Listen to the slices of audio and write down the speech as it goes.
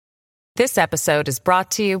This episode is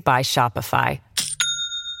brought to you by Shopify.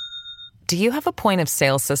 Do you have a point of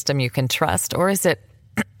sale system you can trust, or is it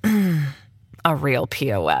a real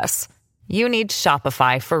POS? You need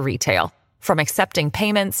Shopify for retail. From accepting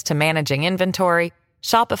payments to managing inventory,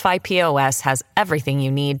 Shopify POS has everything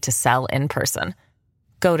you need to sell in person.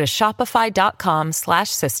 Go to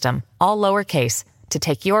shopify.com/system, all lowercase, to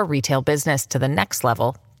take your retail business to the next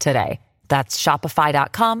level today. That's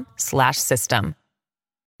shopify.com/system.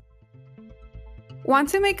 Want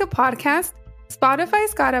to make a podcast?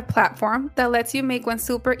 Spotify's got a platform that lets you make one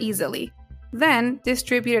super easily, then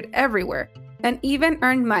distribute it everywhere, and even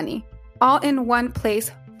earn money, all in one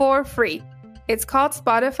place for free. It's called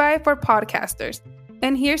Spotify for Podcasters,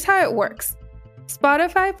 and here's how it works.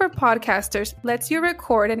 Spotify for Podcasters lets you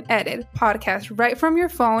record and edit podcasts right from your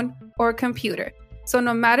phone or computer, so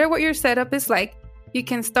no matter what your setup is like, you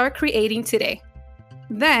can start creating today.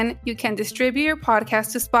 Then you can distribute your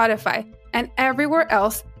podcast to Spotify and everywhere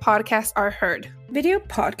else podcasts are heard. Video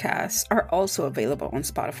podcasts are also available on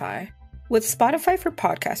Spotify. With Spotify for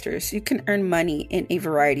Podcasters, you can earn money in a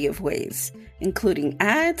variety of ways, including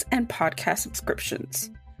ads and podcast subscriptions.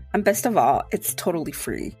 And best of all, it's totally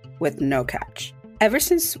free with no catch. Ever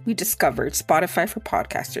since we discovered Spotify for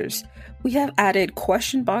Podcasters, we have added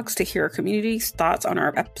question box to hear our community's thoughts on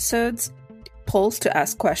our episodes, polls to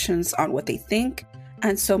ask questions on what they think,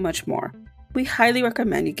 and so much more. We highly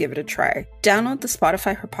recommend you give it a try. Download the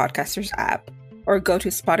Spotify for Podcasters app or go to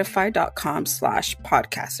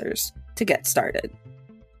spotify.com/podcasters to get started.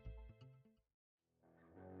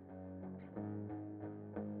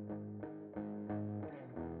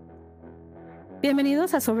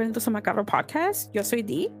 Bienvenidos a Sobrenitos a Macabro Podcast. Yo soy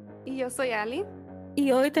Dee. Y yo soy Ali.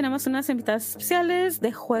 Y hoy tenemos unas invitadas especiales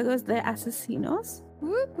de juegos de asesinos.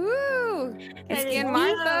 Woo-hoo! It's and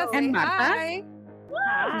Martha. And Martha. Hi.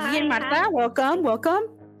 Hi, Martha. Welcome.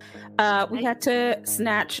 We had to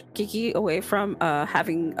snatch Kiki away from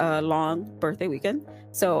having a long birthday weekend.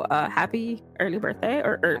 So happy early birthday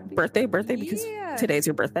or birthday because today's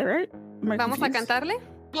your birthday, right? Vamos a cantarle.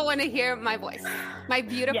 I want to hear my voice, my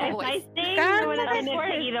beautiful voice.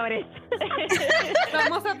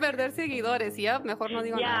 Vamos a perder seguidores. Yep, mejor no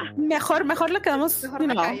digo nada. Mejor le quedamos,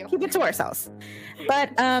 keep it to ourselves.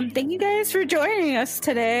 But thank you guys for joining us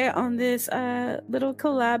today on this little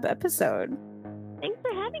collab episode. Thanks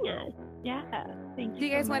for having us. Yeah. Thank you. Do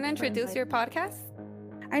you guys want to introduce your podcast?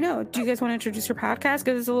 I know. Do you guys want to introduce your podcast?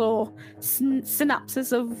 Give us a little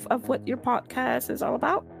synopsis of what your podcast is all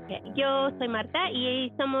about. Okay. Yo soy Marta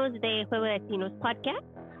y somos de Juego de Asesinos Podcast.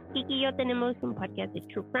 Kiki y yo tenemos un podcast de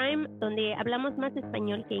True Crime donde hablamos más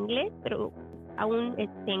español que inglés, pero aún es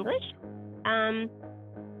English.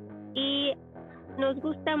 Y nos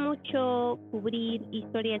gusta mucho cubrir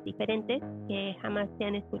historias diferentes que jamás se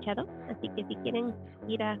han escuchado. Así que si quieren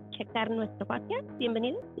ir a checar nuestro podcast,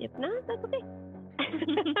 bienvenidos. If not, that's okay.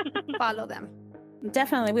 Follow them.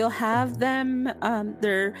 Definitely. We'll have them,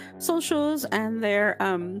 their socials and their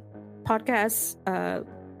podcast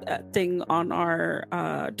thing on our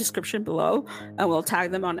description below. And we'll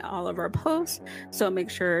tag them on all of our posts. So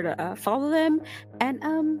make sure to follow them.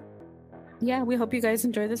 And we hope you guys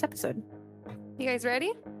enjoy this episode. You guys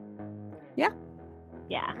ready? Yeah.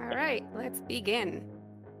 All right, let's begin.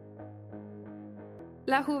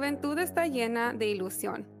 La juventud está llena de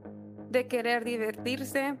ilusión, de querer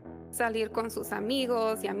divertirse, salir con sus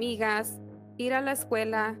amigos y amigas, ir a la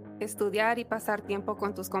escuela, estudiar y pasar tiempo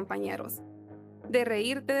con tus compañeros, de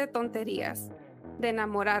reírte de tonterías, de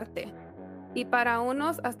enamorarte, y para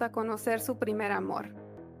unos hasta conocer su primer amor.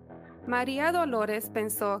 María Dolores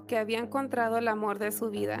pensó que había encontrado el amor de su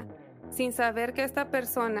vida, sin saber que esta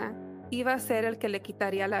persona iba a ser el que le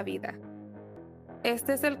quitaría la vida.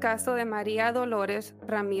 Este es el caso de María Dolores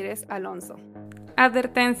Ramirez Alonso.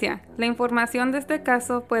 Advertencia: la información de este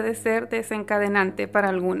caso puede ser desencadenante para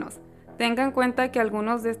algunos. Tengan en cuenta que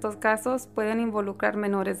algunos de estos casos pueden involucrar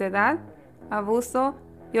menores de edad, abuso,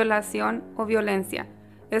 violación o violencia.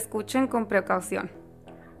 Escuchen con precaución.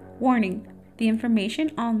 Warning: the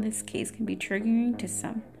information on this case can be triggering to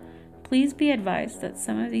some. Please be advised that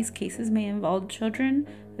some of these cases may involve children,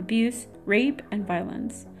 abuse, rape, and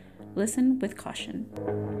violence. Listen with caution.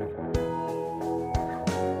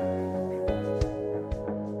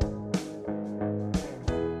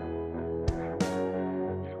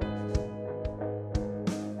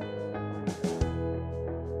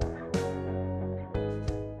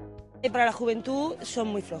 Para la juventud son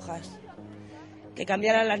muy flojas. Que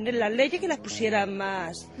cambiaran las leyes, que las pusieran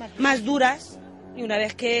más duras. Y una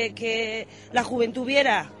vez que la juventud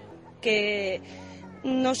viera que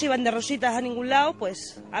no se iban de rositas a ningún lado,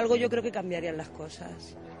 pues algo yo creo que cambiarían las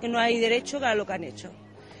cosas. Que no hay derecho a lo que han hecho.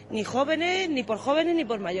 Ni jóvenes, ni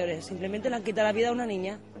por mayores. Simplemente le han quitado la vida a una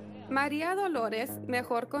niña. María Dolores,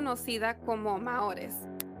 mejor conocida como Maores,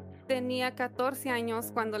 tenía 14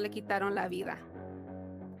 años cuando le quitaron la vida.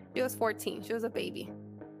 She was 14. She was a baby.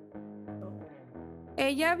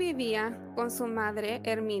 Ella vivía con su madre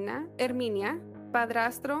Herminia,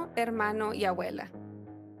 padrastro, hermano y abuela.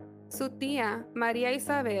 Su tía, María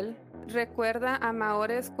Isabel, recuerda a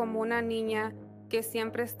Maores como una niña que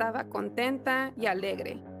siempre estaba contenta y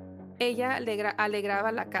alegre. Ella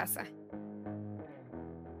alegraba la casa.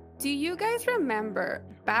 Do you guys remember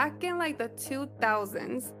back in like the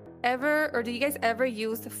 2000s do you guys ever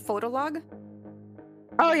use Fotolog?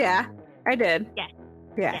 Oh yeah, I did.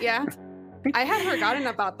 Yeah. I had forgotten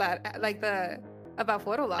about that, about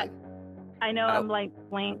Fotolog. I know, I'm like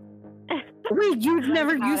blank. Wait, you've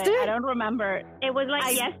never used it? I don't remember. It was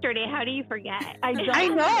like yesterday. How do you forget? I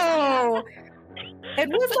know. It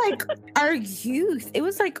was like our youth. It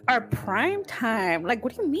was like our prime time. Like,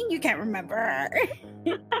 what do you mean you can't remember?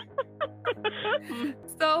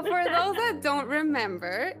 So for those that don't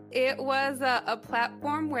remember, it was a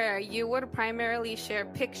platform where you would primarily share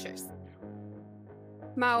pictures.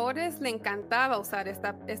 Maores le encantaba usar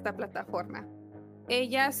esta plataforma.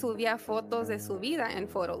 Ella subía fotos de su vida en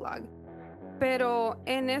Fotolog. Pero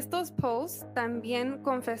en estos posts también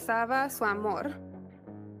confesaba su amor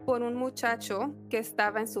por un muchacho que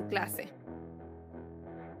estaba en su clase.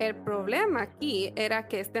 El problema aquí era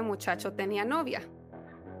que este muchacho tenía novia.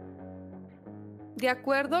 De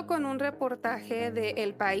acuerdo con un reportaje de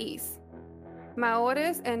El País,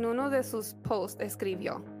 Maores en uno de sus posts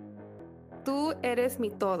escribió: "Tú eres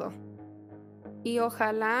mi todo, y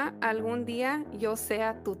ojalá algún día yo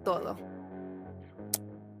sea tu todo."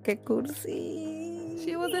 Qué cursi.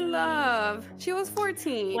 She was in love. She was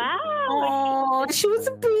 14. Wow. Oh, she was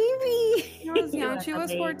a baby. She was young. She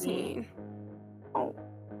was 14. Oh.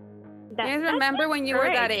 You guys remember when you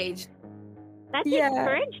were that age? That takes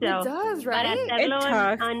courage, though. It does, Para right? hacerlo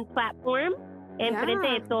on platform, enfrente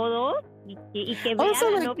de todos, y que vea Also,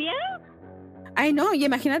 la like, novia. I know, y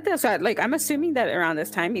imagínate, o sea, like, I'm assuming that around this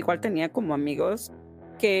time igual tenía como amigos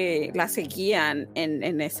que la seguían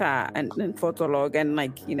en Fotolog, and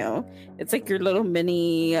like, you know, it's like your little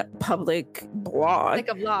mini public blog. Like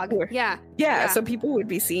a vlog. Yeah, so people would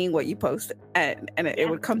be seeing what you post, and it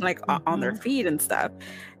would come like on their feed and stuff.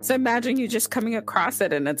 So imagine you just coming across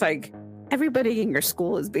it, and it's like everybody in your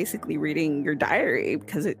school is basically reading your diary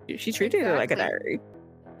because she treated it like a diary.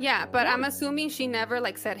 Yeah, but I'm assuming she never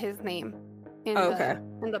like said his name in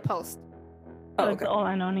the post. Oh, okay. It's all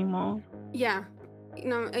anonymous. Yeah.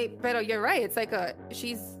 Pero you're right. It's like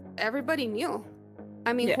everybody knew.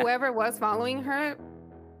 I mean, whoever was following her,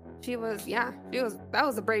 that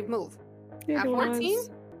was a brave move. At 14?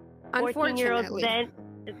 Unfortunately.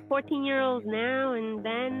 14-year-olds now and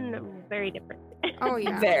then, very different. Oh,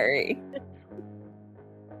 yeah. Very.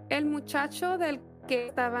 El muchacho del que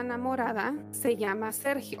estaba enamorada se llama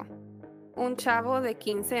Sergio, un chavo de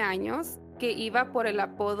 15 años que iba por el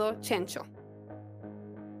apodo Chencho.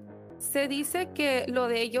 Se dice que lo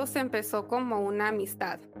de ellos empezó como una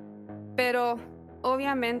amistad, pero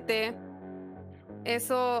obviamente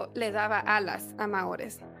eso le daba alas a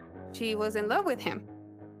Maores. She was in love with him.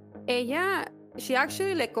 She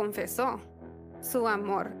actually le confesó su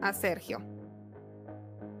amor a Sergio,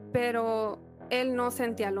 pero él no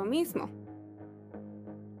sentía lo mismo.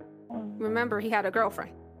 Remember, he had a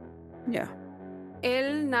girlfriend. Yeah.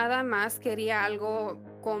 Él nada más quería algo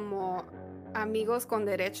como amigos con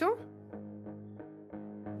derecho.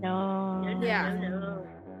 No.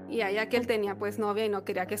 Ya que él tenía pues novia y no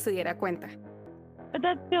quería que se diera cuenta. But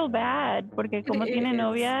that's still bad, porque como tiene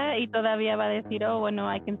novia y todavía va a decir, oh, bueno,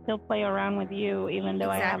 I can still play around with you even though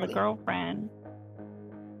I have a girlfriend.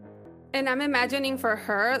 And I'm imagining for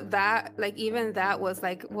her that, like, even that was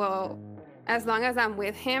like, well, as long as I'm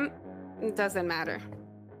with him, it doesn't matter.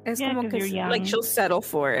 Es como que like she'll settle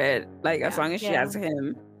for it. Like as long as she has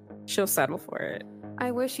him, she'll settle for it.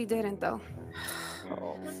 I wish she didn't though.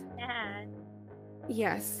 Oh.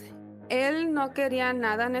 Yes. Él no quería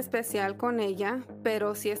nada en especial con ella,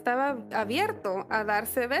 pero sí estaba abierto a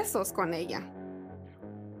darse besos con ella.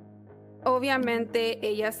 Obviamente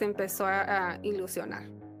ella se empezó a ilusionar.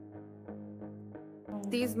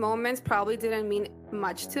 These moments probably didn't mean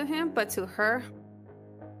much to him, but to her,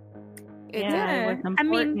 it was important. I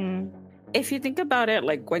mean, if you think about it,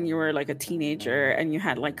 like when you were like a teenager and you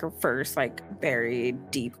had like your first like very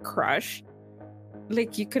deep crush,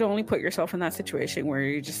 like you could only put yourself in that situation where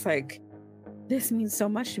you're just like, this means so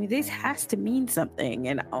much to me. This has to mean something,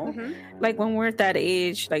 you know? Mm-hmm. Like when we're at that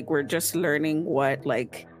age, like we're just learning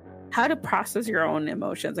how to process your own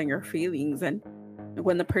emotions and your feelings. And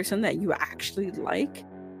when the person that you actually like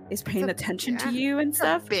is paying attention to you and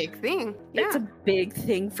stuff. It's a big thing. Yeah. It's a big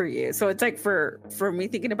thing for you. So it's like for me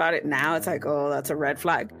thinking about it now, it's like, oh, that's a red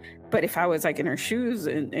flag. But if I was like in her shoes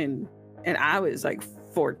and I was like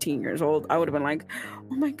 14 years old, I would have been like,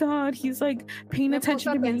 oh my God, he's like paying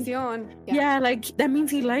attention to me. Yeah, like that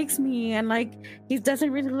means he likes me, and like he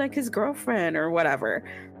doesn't really like his girlfriend or whatever.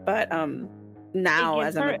 But now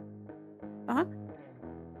as an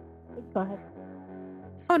Go ahead.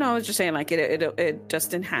 Oh no, I was just saying like it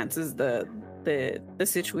just enhances the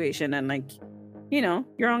situation, and like, you know,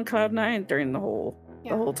 you're on cloud nine during the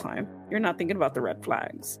whole time. You're not thinking about the red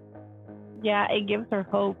flags. Yeah, it gives her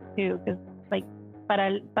hope too, because like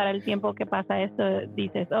para el tiempo que pasa esto,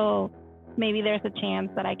 dices, oh, maybe there's a chance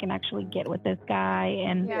that I can actually get with this guy,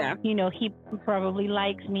 and you know, he probably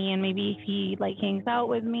likes me, and maybe if he like hangs out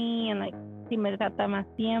with me and like si me trata más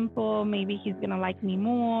tiempo, maybe he's gonna like me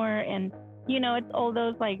more. And you know, it's all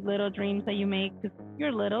those like little dreams that you make because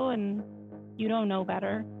you're little and you don't know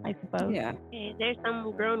better, I suppose. Yeah. Hey, there's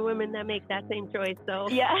some grown women that make that same choice, so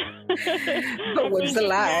yeah. But what's the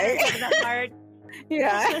lie?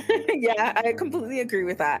 Yeah, yeah, I completely agree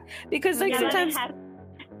with that, because like sometimes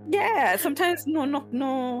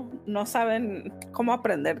no saben cómo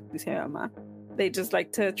aprender, dice mi mamá. They just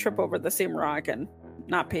like to trip over the same rock and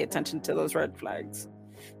not pay attention to those red flags.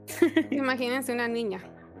 Imagínense una niña.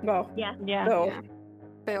 No. Yeah. No. Yeah.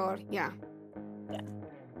 Peor, yeah.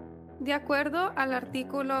 De acuerdo al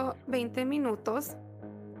artículo 20 minutos,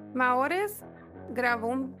 Maores grabó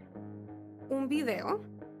un video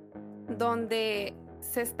donde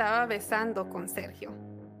se estaba besando con Sergio.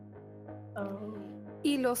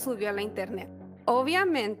 Y lo subió a la internet.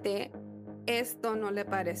 Obviamente, esto no le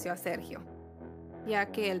pareció a Sergio, ya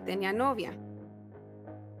que él tenía novia.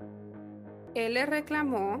 Él le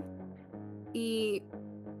reclamó y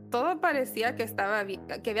todo parecía que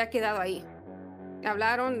había quedado ahí.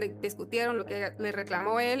 Hablaron, discutieron lo que le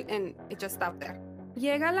reclamó él, and it just stopped there.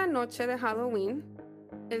 Llega la noche de Halloween,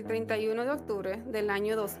 el 31 de octubre del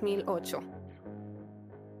año 2008.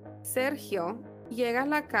 Sergio llega a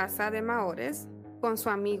la casa de Maores con su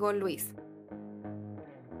amigo Luis.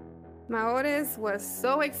 Maores was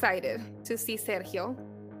so excited to see Sergio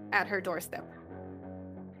at her doorstep.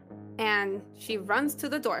 And she runs to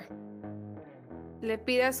the door. Le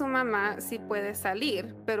pide a su mamá si puede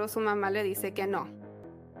salir, pero su mamá le dice que no.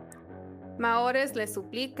 Maores le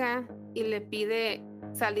suplica y le pide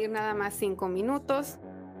salir nada más 5 minutos.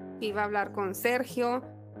 Iba a hablar con Sergio.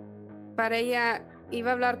 Para ella,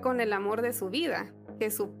 iba a hablar con el amor de su vida,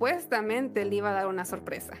 que supuestamente le iba a dar una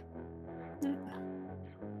sorpresa.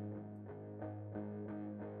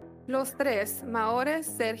 Los tres, Maores,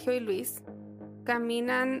 Sergio y Luis,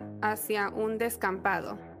 caminan hacia un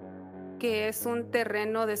descampado, que es un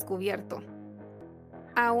terreno descubierto,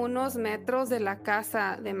 a unos metros de la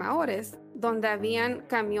casa de Maores, donde habían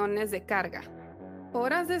camiones de carga.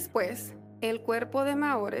 Horas después, el cuerpo de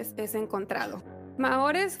Maores es encontrado.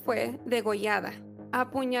 Maores fue degollada,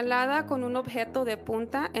 apuñalada con un objeto de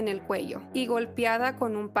punta en el cuello y golpeada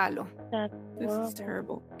con un palo. This is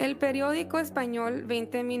terrible. El periódico español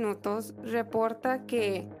 20 Minutos reporta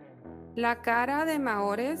que la cara de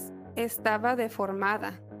Maores estaba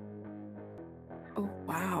deformada. Oh,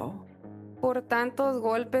 wow. Por tantos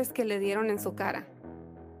golpes que le dieron en su cara.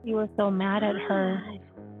 He was so mad at her.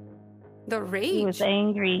 The rage. He was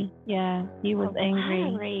angry. Yeah, he was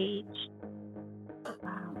angry. Rage.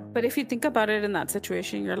 Wow. But if you think about it in that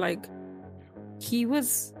situation, you're like, he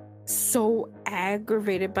was so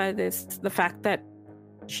aggravated by this, the fact that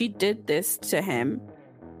she did this to him,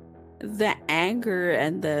 the anger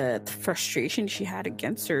and the frustration she had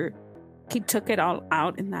against her, he took it all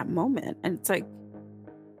out in that moment. And it's like,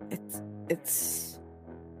 it's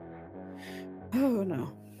oh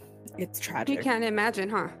no, it's tragic. You can't imagine,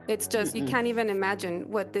 huh? It's just, you can't even imagine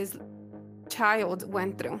what this child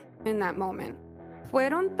went through in that moment.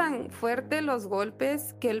 Fueron tan fuertes los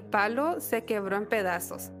golpes que el palo se quebró en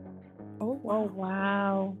pedazos. Oh, Oh,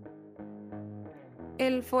 wow.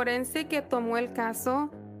 El forense que tomó el caso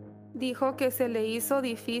dijo que se le hizo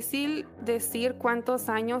difícil decir cuántos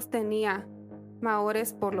años tenía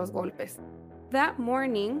Maores por los golpes. That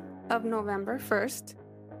morning of November 1st,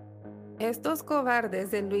 estos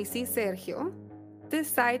cobardes de Luis y Sergio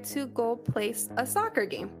decide to go play a soccer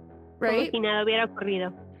game, Como right? si nada hubiera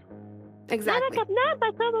ocurrido. Exactly. Nada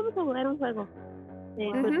pasó, vamos a jugar un juego de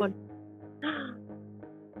fútbol.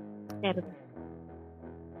 Cerdo.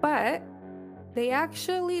 But they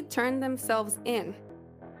actually turned themselves in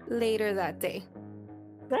later that day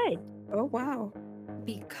Good. Oh, wow.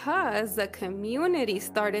 because the community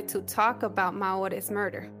started to talk about Maores'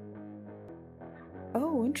 murder.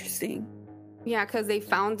 interesting. Yeah, because they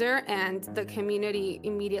found her and the community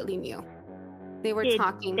immediately knew. They were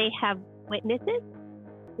talking. They have witnesses?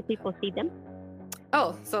 Did people see them?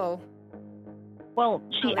 Oh, so. Well,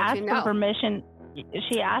 she asked for permission.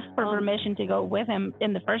 She asked for permission to go with him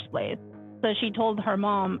in the first place. So she told her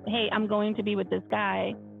mom, hey, I'm going to be with this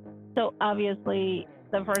guy. So obviously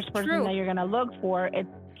the first person that you're going to look for, it's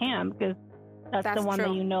him, because that's the one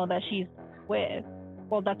that you know that she's with.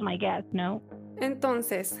 Well, that's my guess, no?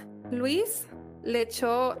 Entonces, Luis le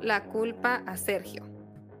echó la culpa a Sergio.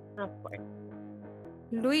 Of course.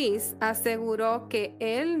 Luis aseguró que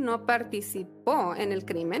él no participó en el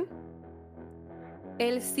crimen.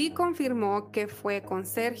 Él sí confirmó que fue con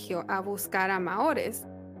Sergio a buscar a Maores,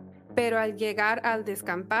 pero al llegar al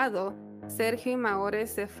descampado, Sergio y Maores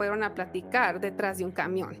se fueron a platicar detrás de un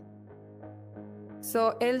camión.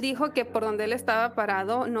 So, él dijo que por donde él estaba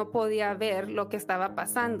parado no podía ver lo que estaba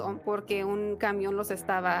pasando porque un camión los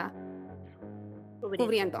estaba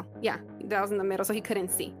cubriendo. Yeah, that was in the middle, so he couldn't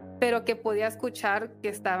see. Pero que podía escuchar que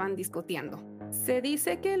estaban discutiendo. Se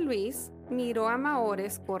dice que Luis miró a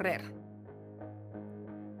Maores correr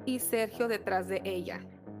y Sergio detrás de ella.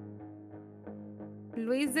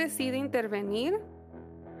 Luis decide intervenir,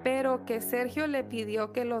 pero que Sergio le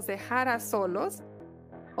pidió que los dejara solos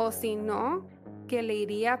o si no, que le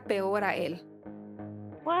iría peor a él.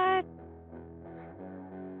 What?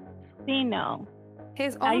 Sí, no.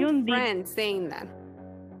 His own friend saying that.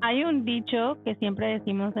 Hay un dicho que siempre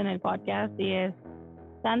decimos en el podcast y es,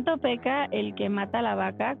 tanto peca el que mata la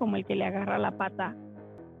vaca como el que le agarra la pata.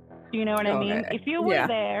 Do you know what I mean? If you were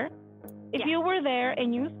there, you were there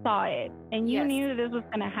and you saw it and you knew this was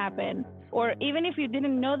going to happen, or even if you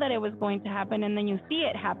didn't know that it was going to happen and then you see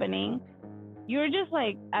it happening, you're just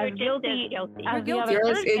like as guilty as the other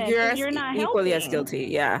person. You're not equally helping. as guilty.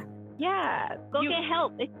 Yeah. Yeah. Go get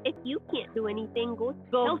help. If you can't do anything, go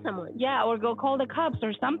tell someone. Yeah, or go call the cops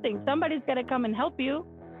or something. Somebody's got to come and help you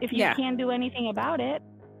if you can't do anything about it.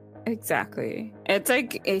 Exactly. It's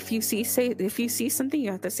like if you see something,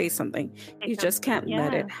 you have to say something. You just can't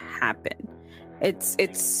let it happen.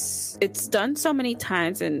 It's done so many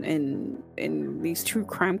times in these true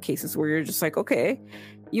crime cases where you're just like, okay,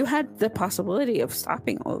 you had the possibility of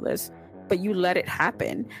stopping all of this, but you let it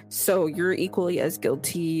happen. So you're equally as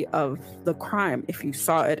guilty of the crime if you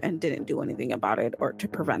saw it and didn't do anything about it or to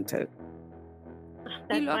prevent it.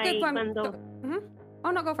 That's why cuando...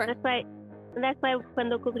 Oh, no, go for it. That's why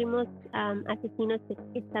cuando cubrimos asesinos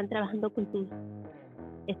que están trabajando con sus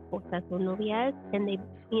esposas o novias, and they,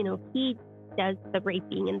 he does the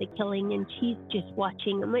raping and the killing, and she's just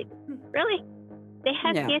watching. I'm like, really?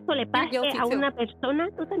 Dejas que eso le pase a una persona?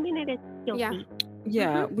 Tú también eres guilty.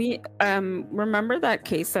 Yeah, we remember that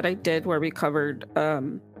case that I did where we covered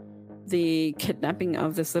the kidnapping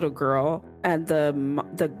of this little girl, and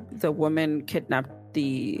the woman kidnapped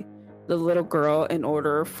the little girl in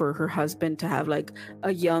order for her husband to have like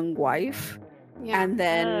a young wife, and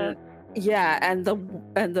then and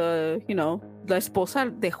the la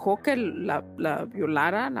esposa dejó que la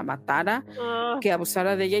violara, la matara, que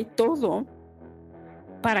abusara de ella y todo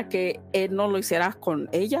para que él no lo hiciera con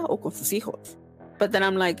ella o con sus hijos. But then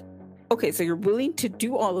I'm like, okay, so you're willing to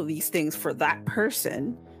do all of these things for that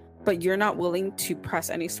person, but you're not willing to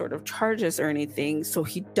press any sort of charges or anything so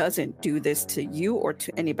he doesn't do this to you or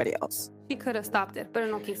to anybody else. He could have stopped it, pero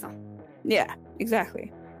no quiso. Yeah,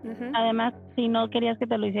 exactly. Mm-hmm. Además, si no querías que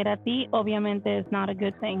te lo hiciera a ti, obviamente it's not a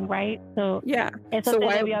good thing, right? So, eso te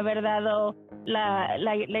debió haber dado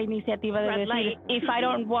la iniciativa de decir, if I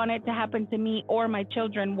don't want it to happen to me or my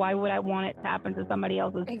children, why would I want it to happen to somebody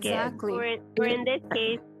else's kids? Or in this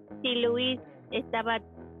case, si Luis estaba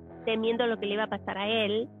temiendo lo que le iba a pasar a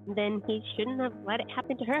él, then he shouldn't have let it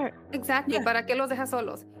happen to her. Exactly. ¿Para qué los deja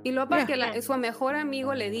solos? Y luego para que su mejor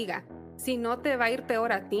amigo le diga, si no te va a ir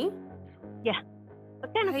peor a ti.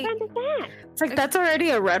 What kind of friend is that? It's like, that's already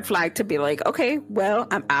a red flag to be like, okay, well,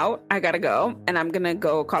 I'm out. I gotta go. And I'm gonna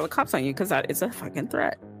go call the cops on you because that is a fucking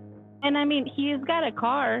threat. And I mean, he's got a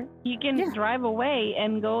car. He can drive away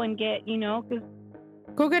and go and get, cause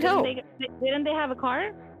go get help. Didn't they have a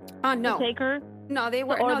car? No. To take her? No, they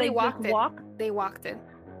walked it. They walked it.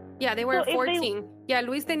 Yeah, they were 14. Yeah,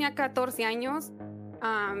 Luis tenía 14 años.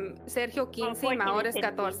 Sergio 15 y Maores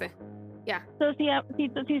 14. Yeah. So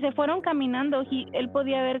si se fueron caminando, él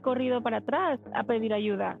podía haber corrido para atrás a pedir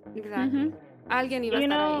ayuda. Exactly. Alguien iba a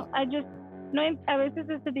estar ahí. A veces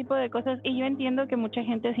este tipo de cosas, y yo entiendo que mucha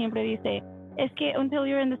gente siempre dice, es que until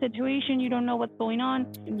you're in the situation, you don't know what's going on.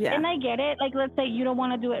 Yeah. And I get it. Like, let's say you don't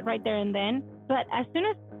want to do it right there and then, but as soon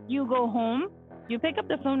as you go home, you pick up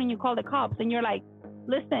the phone and you call the cops and you're like,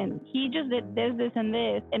 listen, he just did this, and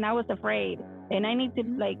this, and I was afraid. and I need to,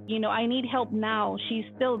 like, I need help now. She's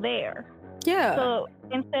still there. Yeah. So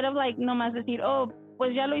instead of, like, nomás decir, oh,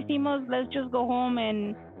 pues ya lo hicimos, let's just go home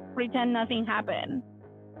and pretend nothing happened.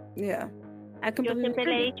 Yeah. Yo siempre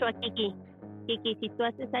le he dicho a Kiki, si tú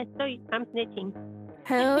haces esto, I'm snitching.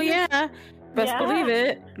 Hell yeah. Best believe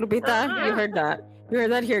it. Lupita, you heard that. You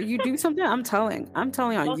heard that here. You do something, I'm telling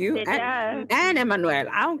on you and Emmanuel.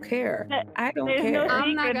 I don't care. I don't care. No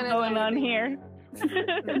I'm not secret going on here.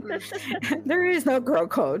 There is no girl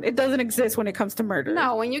code. It doesn't exist when it comes to murder.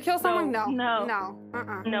 No, when you kill someone, no.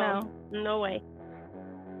 No way.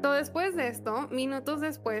 So, después de esto, minutos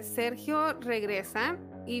después, Sergio regresa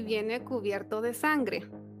y viene cubierto de sangre.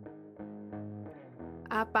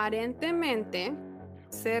 Aparentemente,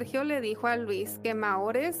 Sergio le dijo a Luis que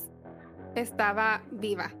Maores estaba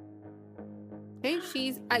viva. Okay,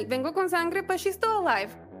 vengo con sangre, but she's still alive.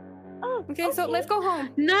 Oh, okay, so let's go home.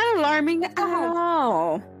 Not alarming at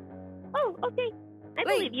all. Oh, okay. I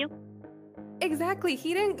believe you. Exactly.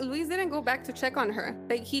 Luis didn't go back to check on her.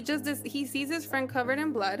 Like, he sees his friend covered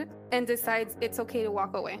in blood and decides it's okay to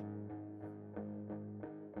walk away.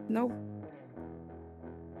 No.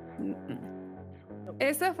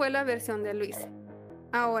 Esa fue la versión de Luis.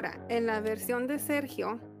 Ahora, en la versión de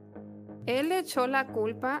Sergio, él echó la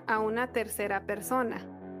culpa a una tercera persona.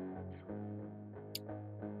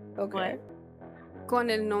 Okay. Con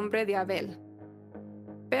el nombre de Abel.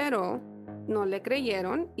 Pero no le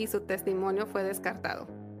creyeron y su testimonio fue descartado.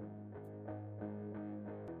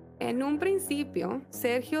 En un principio,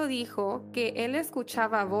 Sergio dijo que él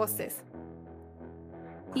escuchaba voces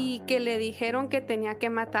y que le dijeron que tenía que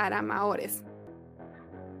matar a Maores.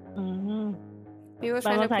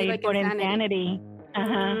 Vamos a ir por insanity.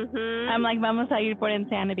 I'm like, vamos a ir por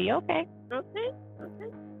insanity. Okay.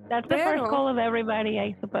 That's the first call of everybody,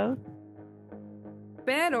 I suppose.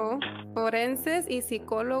 Pero forenses y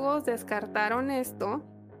psicólogos descartaron esto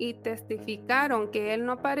y testificaron que él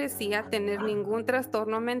no parecía tener ningún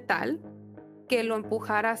trastorno mental que lo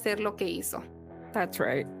empujara a hacer lo que hizo. That's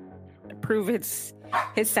right. Prove his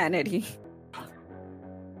sanity.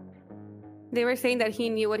 They were saying that he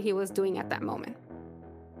knew what he was doing at that moment.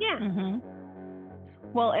 Yeah.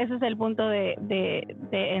 Well, ese es el punto de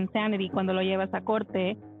insanity cuando lo llevas a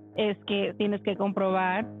corte, es que tienes que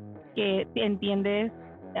comprobar que entiendes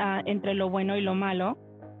entre lo bueno y lo malo,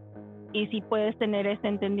 y si puedes tener ese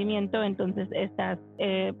entendimiento, entonces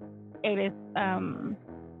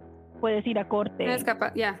puedes ir a corte. Eres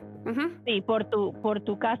capaz, ya. Sí, por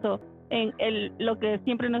tu caso. Lo que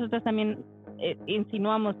siempre nosotros también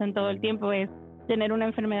insinuamos en todo el tiempo es tener una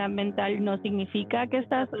enfermedad mental no significa que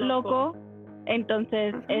estás loco.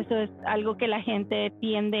 Entonces eso es algo que la gente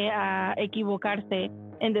tiende a equivocarse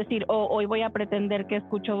en decir, hoy voy a pretender que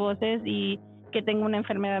escucho voces y que tengo una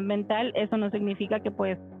enfermedad mental. Eso no significa que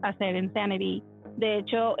puedes hacer insanity. De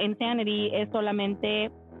hecho, insanity es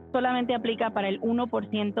solamente aplica para el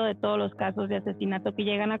 1% de todos los casos de asesinato que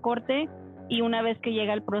llegan a corte, y una vez que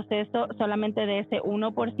llega el proceso, solamente de ese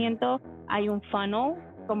 1% hay un funnel,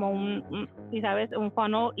 como un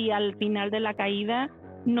funnel, y al final de la caída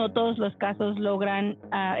no todos los casos logran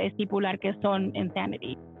estipular que son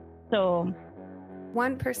insanity. So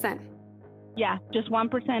 1%. Yeah, just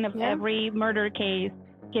 1% of every murder case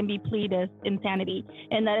can be pleaded as insanity.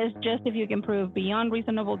 And that is just if you can prove beyond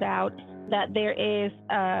reasonable doubt that there is,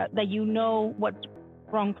 that you know what's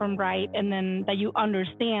wrong from right, and then that you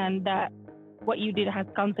understand that what you did has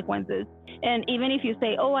consequences. And even if you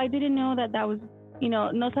say, oh, I didn't know that was,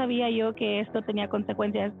 no sabía yo que esto tenía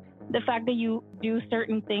consecuencias, the fact that you do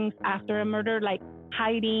certain things after a murder, like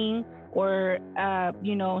hiding or,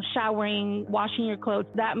 showering, washing your clothes,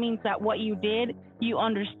 that means that what you did, you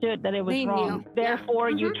understood that it was wrong. Therefore,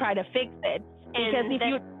 you try to fix it. Because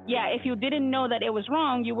if you didn't know that it was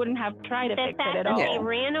wrong, you wouldn't have tried to fix it at all. They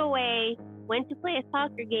ran away, went to play a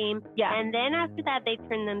soccer game, and then after that they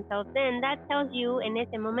turned themselves in. That tells you en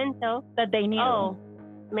ese momento that they knew. Oh,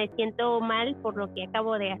 me siento mal por lo que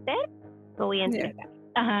acabo de hacer, me voy a entregar.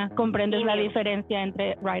 Comprendes la diferencia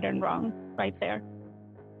entre right and wrong right there.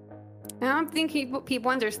 I don't think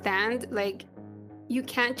people understand, like, you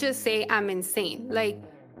can't just say I'm insane. Like,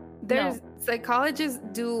 psychologists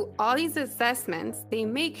do all these assessments. They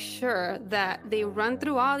make sure that they run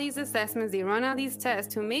through all these assessments. They run all these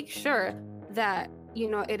tests to make sure that,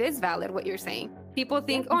 it is valid what you're saying. People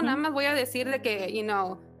think, nada más voy a decir de que,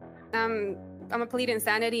 I'm a plead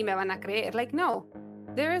insanity, me van a creer. Like, no,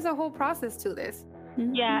 there is a whole process to this.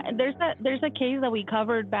 Yeah, there's a case that we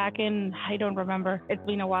covered back in, I don't remember, it's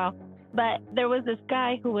been a while, but there was this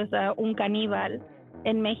guy who was un caníbal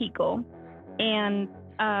en México, and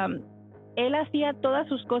él hacía todas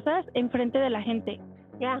sus cosas enfrente de la gente.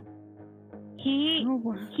 Yeah. He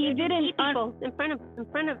didn't people in front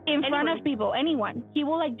of people, anyone. He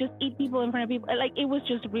will like just eat people in front of people. Like it was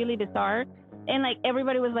just really bizarre, and like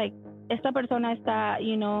everybody was like, esta persona está,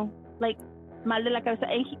 like mal de la cabeza,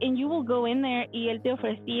 and you will go in there y él te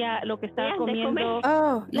ofrecía lo que estaba comiendo.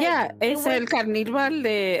 Oh, like, yeah, es el carnival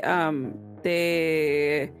de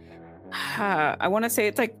I want to say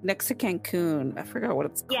it's like next to Cancun. I forgot what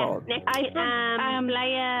it's called.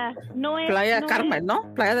 Playa, Playa Carmen, ¿no?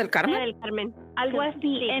 Playa del Carmen. Playa del Carmen. Algo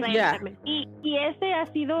así. Y ese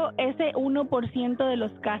ha sido ese 1% de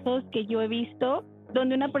los casos que yo he visto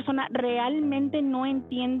donde una persona realmente no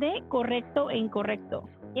entiende correcto e incorrecto.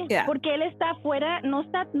 Yeah. Porque él está afuera, no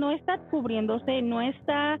está cubriéndose, no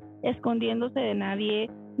está escondiéndose de nadie,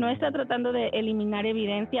 no está tratando de eliminar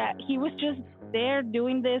evidencia. He was just there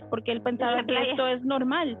doing this porque él pensaba que esto es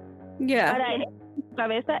normal. Yeah. Para él, en su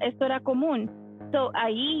cabeza esto era común. So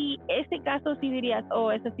ahí, ese caso sí dirías,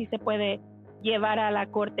 ese sí se puede llevar a la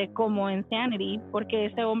corte como insanity, porque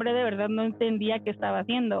ese hombre de verdad no entendía qué estaba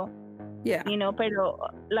haciendo. Yeah. Pero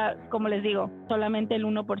como les digo, solamente el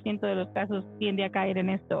 1% de los casos tiende a caer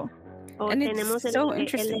en esto. And tenemos it's so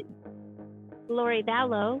interesting. Lori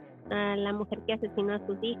Dallow, la mujer que asesinó a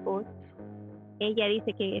sus hijos. Ella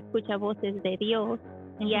dice que escucha voces de Dios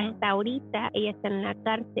y hasta ahorita ella está en la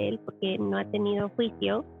cárcel porque no ha tenido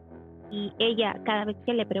juicio, y ella, cada vez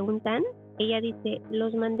que le preguntan, ella dice,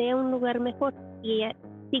 los mandé a un lugar mejor, y ella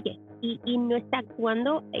sigue y no está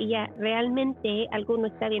actuando. Ella realmente algo no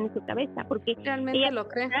está bien en su cabeza porque realmente ella lo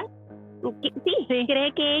cree. Sí,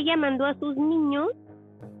 cree que ella mandó a sus niños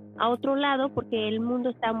a otro lado porque el mundo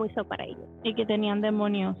está muy feo para ellos y que tenían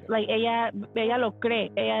demonios. Like, ella lo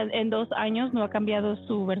cree. Ella en 2 años no ha cambiado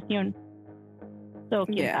su versión. So,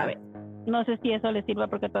 quién sabe. No sé si eso le sirva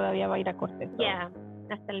porque todavía va a ir a corte. So.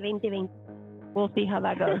 Hasta el 2020. We'll see how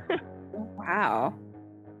that goes. Wow.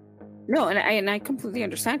 No, and I completely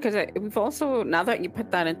understand, because we've also, now that you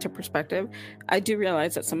put that into perspective, I do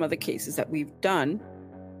realize that some of the cases that we've done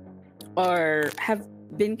have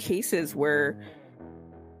been cases where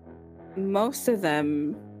most of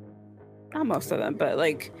them, not most of them, but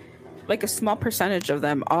like a small percentage of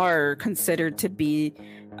them are considered to be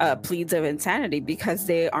pleads of insanity because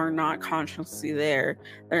they are not consciously there.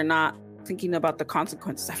 They're not thinking about the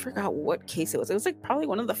consequences. I forgot what case it was. It was like probably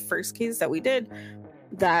one of the first cases that we did,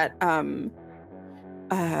 that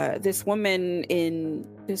this woman in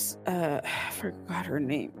this I forgot her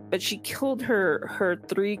name, but she killed her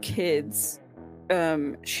 3 kids.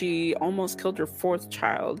 She almost killed her 4th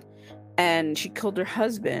child, and she killed her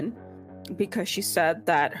husband because she said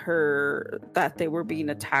that they were being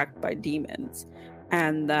attacked by demons,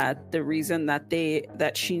 and that the reason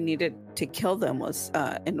that she needed to kill them was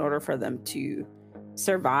in order for them to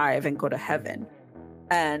survive and go to heaven.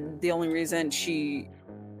 And the only reason she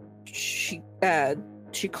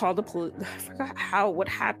called the police, I forgot what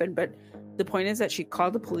happened, but the point is that she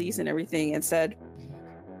called the police and everything and said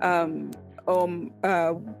that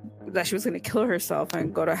she was going to kill herself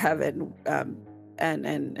and go to heaven,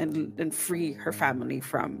 and free her family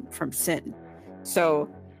from sin. So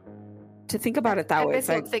to think about it that way, it's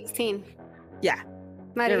like 16. Yeah.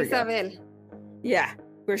 Maria Isabel. Yeah,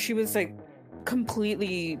 where she was like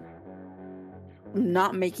completely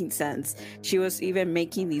not making sense. She was even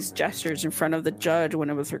making these gestures in front of the judge when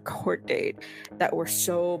it was her court date that were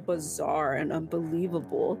so bizarre and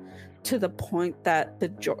unbelievable, to the point that the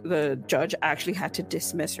judge actually had to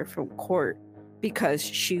dismiss her from court because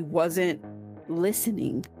she wasn't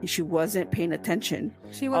listening. She wasn't paying attention.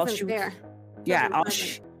 She wasn't there. Yeah,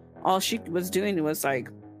 all she was doing was like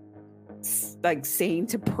saying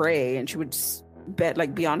to pray, and she would just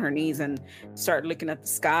be on her knees and start looking at the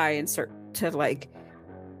sky and start to like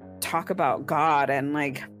talk about God and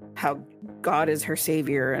like how God is her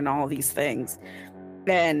savior and all these things.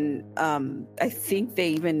 And I think they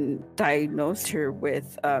even diagnosed her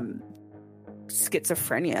with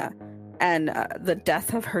schizophrenia, and the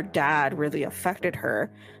death of her dad really affected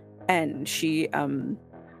her. And she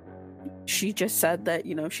just said that,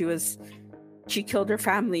 you know, she killed her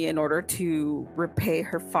family in order to repay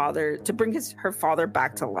her father, to bring her father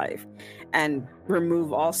back to life and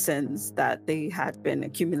remove all sins that they had been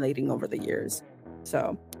accumulating over the years.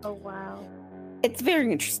 So, oh wow, it's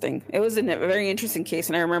very interesting. It was a very interesting case,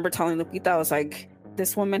 and I remember telling Lupita, I was like,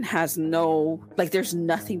 this woman has no, like, there's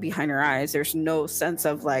nothing behind her eyes. There's no sense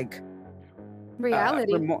of like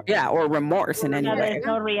reality, or remorse in any way. There's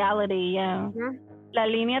no reality, yeah. Mm-hmm. La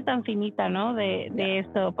línea tan finita, ¿no? De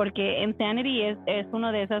esto, porque insanity es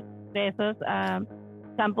uno de esos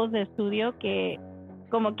campos de estudio que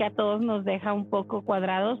como que a todos nos deja un poco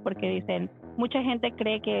cuadrados, porque dicen, mucha gente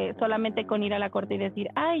cree que solamente con ir a la corte y decir,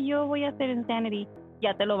 ay, yo voy a hacer insanity,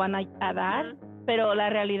 ya te lo van a dar, pero la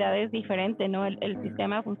realidad es diferente, ¿no? El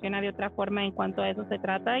sistema funciona de otra forma en cuanto a eso se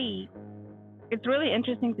trata y it's really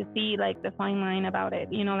interesting to see like the fine line about it,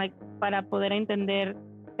 you know, like para poder entender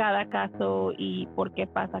cada caso y por qué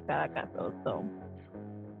pasa cada caso.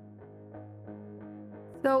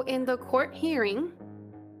 So in the court hearing,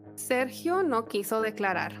 Sergio no quiso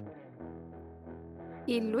declarar.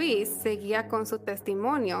 Y Luis seguía con su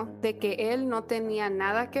testimonio de que él no tenía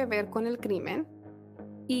nada que ver con el crimen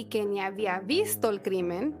y que ni había visto el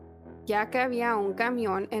crimen, ya que había un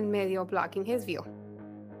camión en medio blocking his view.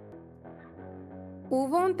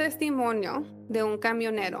 Hubo un testimonio de un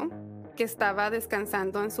camionero que estaba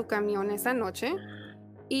descansando en su camión esa noche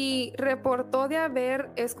y reportó de haber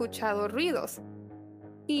escuchado ruidos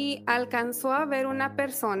y alcanzó a ver una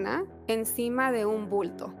persona encima de un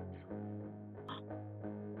bulto.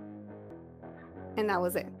 And that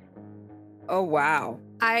was it. Oh, wow.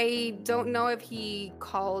 I don't know if he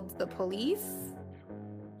called the police.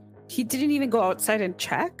 He didn't even go outside and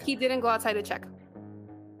check? He didn't go outside to check.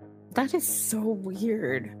 That is so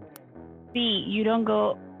weird. Sí, you don't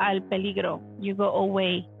go al peligro. You go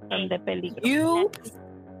away from the peligro. You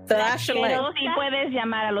flash a light. Pero sí puedes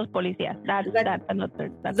llamar a los policías. That's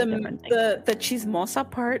a different thing. The chismosa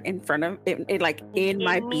part in front of it like in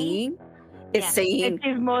my being is saying the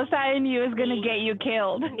chismosa in you is gonna get you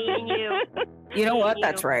killed. Me and you. You know what?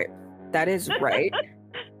 That's right. That is right.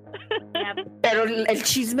 Pero el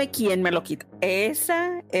chisme, ¿quién me lo quita?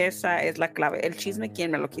 Esa es la clave. El chisme,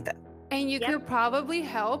 ¿quién me lo quita? And you could probably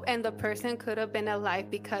help, and the person could have been alive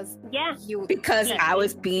because I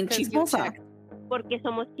was being chismosa. Porque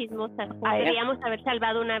somos chismosas. Podríamos haber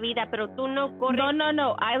salvado una vida, pero tú no corres.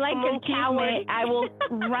 No. I like como el chisme. I will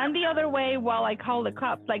run the other way while I call the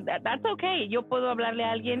cops. Like that. That's okay. Yo puedo hablarle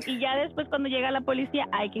a alguien y ya después cuando llega la policía,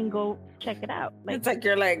 I can go check it out. Like, it's like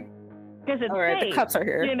you're like, because it's all right, safe, the cops are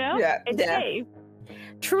here. You know? Yeah. It's safe.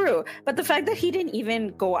 True. But the fact that he didn't even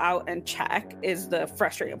go out and check is the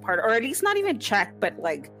frustrating part. Or at least not even check, but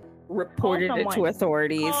like reported it to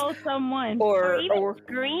authorities. Call someone. Or even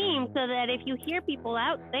scream so that if you hear people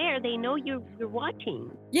out there, they know you're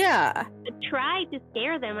watching. Yeah. Try to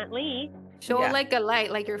scare them at least. Show like a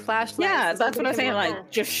light, like your flashlight. Yeah, that's what I'm saying.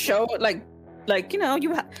 Like, just show like you know,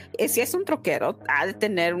 si es un troquero, ha de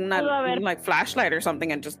tener una like flashlight or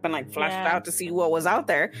something and just been like flashed out to see what was out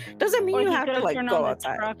there. Doesn't mean you have to like go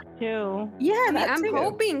outside. Truck too. Yeah, I'm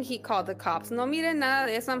hoping he called the cops. No mire nada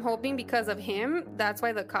de eso. I'm hoping because of him. That's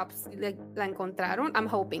why the cops la encontraron. I'm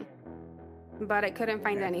hoping. But I couldn't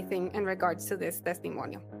find anything in regards to this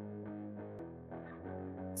testimonial.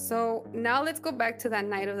 So now let's go back to that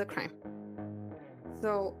night of the crime.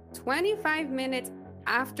 So 25 minutes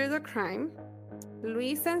after the crime,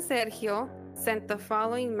 Luis and Sergio sent the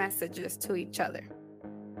following messages to each other.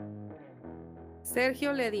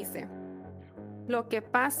 Sergio le dice, lo que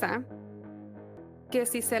pasa que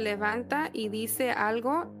si se levanta y dice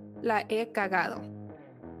algo, la he cagado.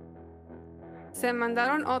 Se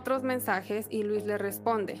mandaron otros mensajes y Luis le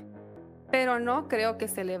responde, pero no creo que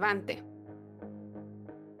se levante.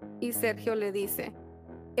 Y Sergio le dice,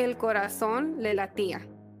 el corazón le latía.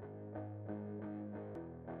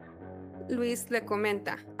 Luis le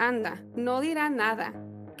comenta, anda, no dirá nada,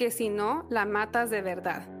 que si no, la matas de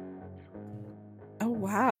verdad. Oh,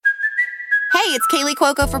 wow. Hey, it's Kaylee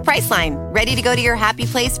Cuoco for Priceline. Ready to go to your happy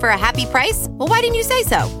place for a happy price? Well, why didn't you say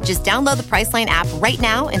so? Just download the Priceline app right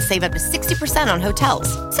now and save up to 60% on hotels.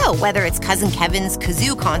 So whether it's Cousin Kevin's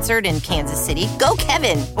Kazoo Concert in Kansas City, go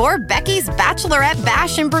Kevin, or Becky's Bachelorette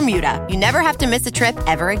Bash in Bermuda, you never have to miss a trip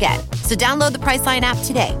ever again. So download the Priceline app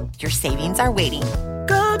today. Your savings are waiting.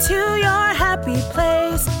 Go to your happy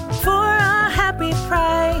place for a happy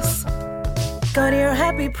price. Go to your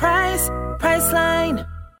happy price, Priceline.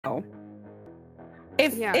 Oh.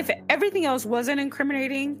 If everything else wasn't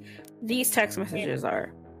incriminating, these text messages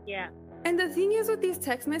are. Yeah. And the thing is with these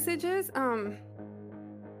text messages,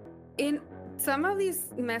 in some of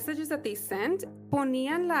these messages that they sent,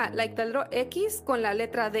 ponían the little X con la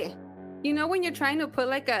letra D. You know when you're trying to put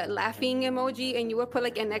like a laughing emoji and you would put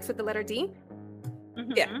like an X with the letter D?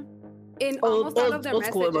 Mm-hmm. Yeah. In almost all of their old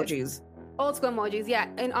messages. School emojis. Old school emojis, yeah.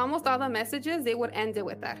 In almost all the messages, they would end it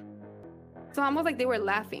with that. So almost like they were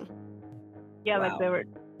laughing. Yeah, wow. Like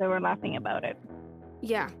they were laughing about it.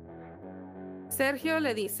 Yeah. Sergio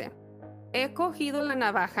le dice, he cogido la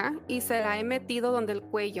navaja y se la he metido donde el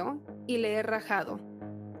cuello y le he rajado.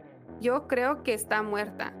 Yo creo que está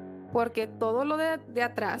muerta, porque todo lo de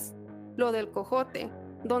atrás, lo del cojote,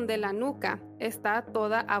 donde la nuca está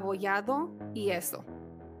toda abollado y eso.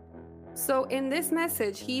 So in this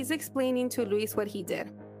message, he's explaining to Luis what he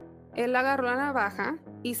did. Él agarró la navaja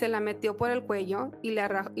y se la metió por el cuello y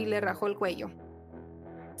le rajó el cuello.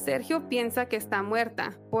 Sergio piensa que está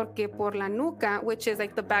muerta porque por la nuca, which is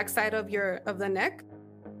like the backside of the neck,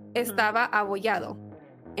 estaba abollado.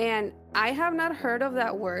 And I have not heard of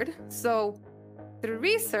that word. So through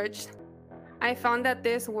research, I found that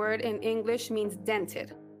this word in English means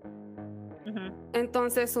dented.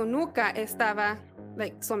 Entonces su nuca estaba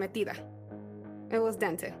like sometida. It was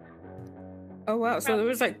dented. Oh wow! So there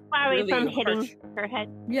was like probably really from harsh... hitting her head.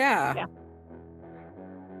 Yeah.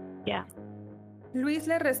 Luis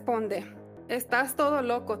le responde, estás todo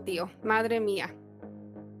loco, tío, madre mía.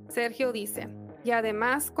 Sergio dice, y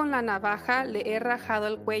además con la navaja le he rajado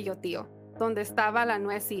el cuello, tío, donde estaba la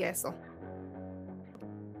nuez y eso.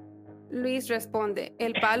 Luis responde,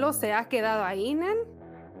 ¿el palo se ha quedado ahí, nen?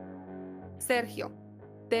 Sergio,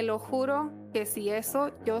 te lo juro que si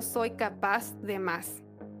eso yo soy capaz de más.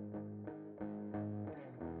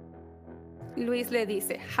 Luis le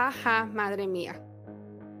dice, jaja, madre mía.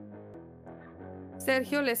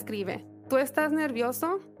 Sergio le escribe, ¿tú estás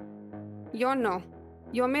nervioso? Yo no.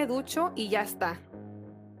 Yo me ducho y ya está.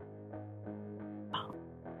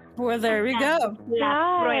 Well, there we go.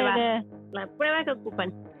 La prueba que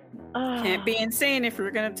ocupan. Can't be insane if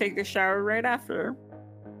you're going to take a shower right after.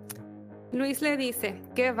 Luis le dice,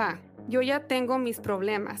 ¿qué va? Yo ya tengo mis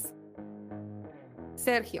problemas.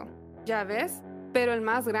 Sergio, ¿ya ves? Pero el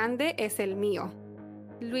más grande es el mío.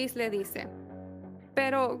 Luis le dice,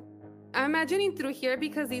 pero I'm imagining through here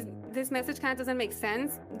because this message kind of doesn't make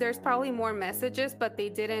sense. There's probably more messages, but they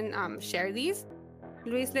didn't share these.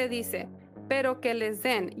 Luis le dice, pero que les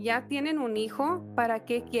den, ya tienen un hijo, ¿para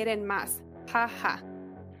qué quieren más? Ja, ja.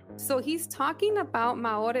 So he's talking about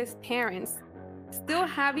Maores' parents still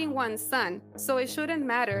having one son, so it shouldn't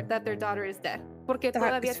matter that their daughter is dead. Porque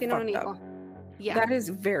todavía tienen un hijo. Yeah. That is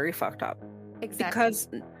very fucked up. Exactly. Because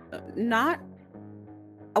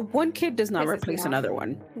one kid does not replace another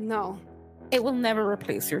one. No. It will never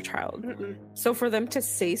replace your child. Mm-mm. So for them to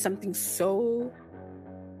say something so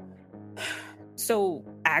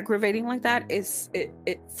aggravating like that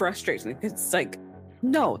it frustrates me because it's like,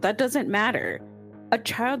 no, that doesn't matter. A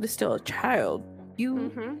child is still a child.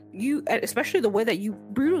 You especially the way that you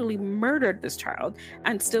brutally murdered this child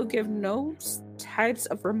and still give no types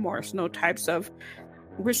of remorse, no types of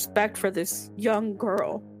respect for this young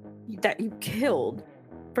girl that you killed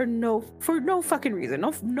for no fucking reason,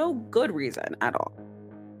 no good reason at all.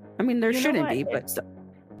 I mean, there shouldn't be, but still.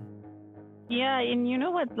 Yeah, and you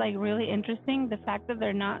know what's like really interesting? The fact that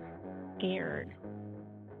they're not scared.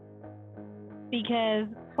 Because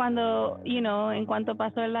cuando, en cuanto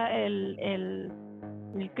pasó el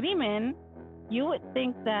crimen, you would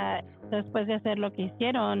think that después de hacer lo que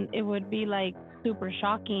hicieron, it would be like super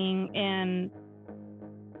shocking and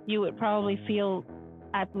you would probably feel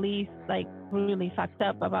at least like really fucked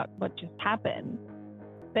up about what just happened.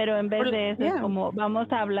 Pero en vez de eso, es como, vamos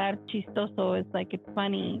a hablar chistoso. It's like, it's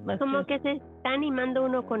funny. Como que se está animando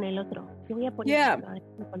uno con el otro. Yo voy a poner esto, a ver si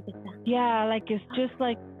me contesta. Yeah, like, it's just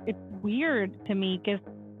like, it's weird to me because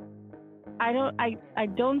I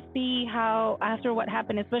don't see how, after what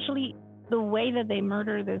happened, especially the way that they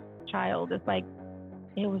murder this child, it's like,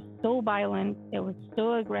 it was so violent, it was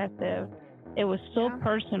so aggressive, it was so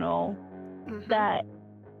personal that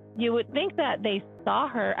you would think that they saw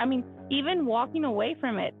her. I mean, even walking away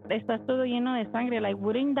from it, está todo lleno de sangre. Like,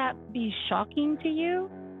 wouldn't that be shocking to you?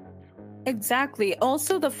 Exactly.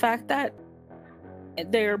 Also, the fact that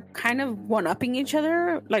they're kind of one-upping each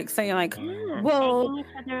other, like saying like, well,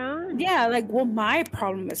 my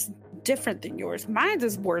problem is different than yours. Mine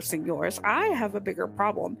is worse than yours. I have a bigger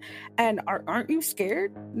problem. And aren't you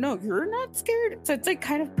scared? No, you're not scared. So it's like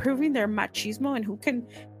kind of proving their machismo and who can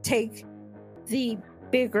take the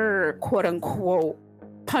bigger quote-unquote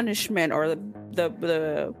punishment or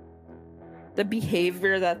the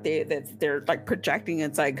behavior that they're like projecting.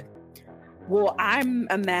 It's like, well, I'm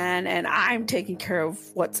a man and I'm taking care of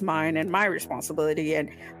what's mine and my responsibility and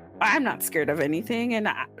I'm not scared of anything, and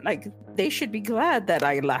they should be glad that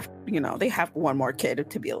I left. They have one more kid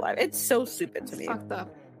to be alive. It's so stupid to me. Fucked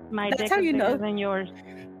up. My dick is bigger than yours.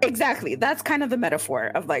 Exactly. That's kind of the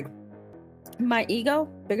metaphor of like, my ego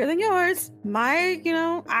bigger than yours.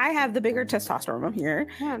 I have the bigger testosterone here.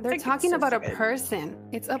 Yeah, they're talking about a person.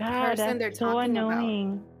 It's a person they're talking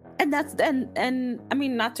about. And that's and I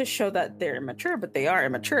mean, not to show that they're immature, but they are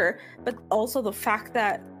immature. But also the fact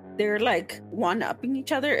that they're like one-upping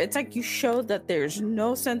each other. It's like you show that there's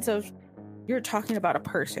no sense of you're talking about a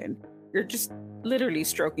person. You're just literally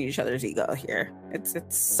stroking each other's ego here. It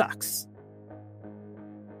sucks.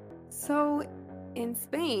 So in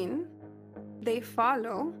Spain, they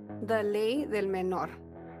follow the ley del menor,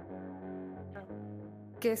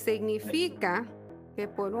 que significa que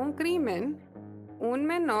por un crimen, un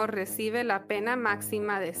menor recibe la pena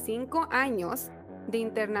máxima de 5 años de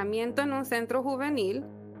internamiento en un centro juvenil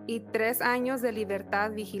y 3 años de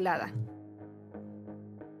libertad vigilada.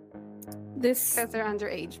 Because they're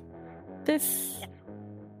underage. This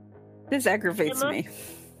aggravates me.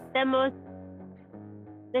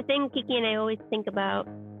 The thing, Kiki, and I always think about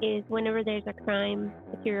is whenever there's a crime,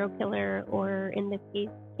 a serial killer, or in this case,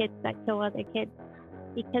 kids that kill other kids,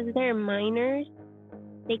 because they're minors,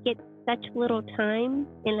 they get such little time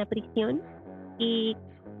en la prisión, y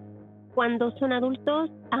cuando son adultos,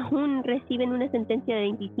 aún reciben una sentencia de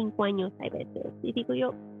 25 años a veces. Y digo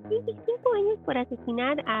yo, 25 años por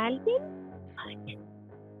asesinar a alguien?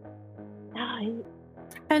 Ay.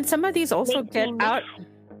 And some of these also get out.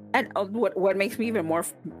 And what makes me even more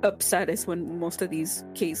upset is when most of these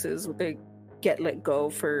cases they get let go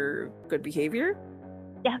for good behavior.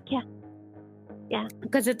 Yeah.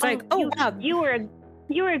 Because it's like, wow, you were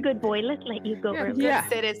a good boy. Let's let you go. You're a good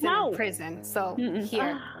citizen in prison. So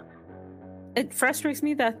here, it frustrates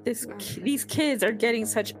me that these kids are getting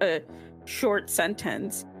such a short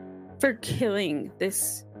sentence for killing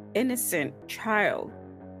this innocent child.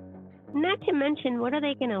 Not to mention, what are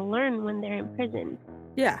they going to learn when they're in prison?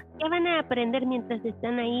 Yeah. ¿Qué van a aprender mientras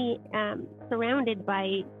están ahí surrounded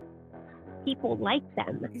by people like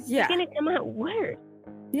them? Yeah. They're going to come out worse.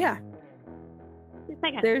 Yeah. It's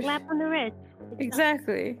like a slap on the wrist.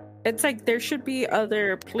 Exactly. It's like there should be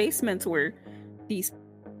other placements where these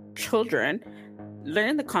children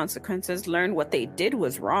learn the consequences, learn what they did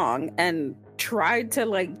was wrong, and try to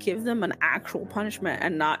like give them an actual punishment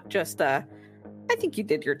and not just I think you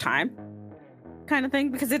did your time kind of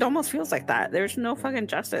thing, because it almost feels like that. There's no fucking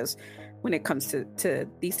justice when it comes to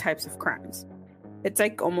these types of crimes. It's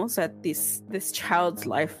like almost that this child's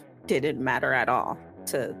life didn't matter at all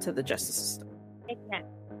to the justice system. Exactly.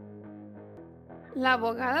 La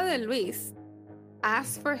abogada de Luis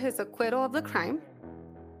asked for his acquittal of the crime,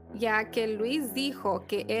 ya que Luis dijo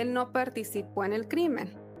que él no participó en el crimen.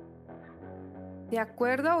 De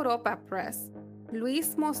acuerdo a Europa Press,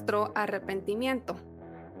 Luis mostró arrepentimiento.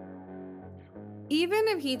 Even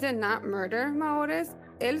if he did not murder Maores,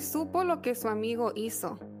 él supo lo que su amigo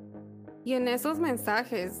hizo. Y en esos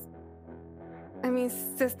mensajes,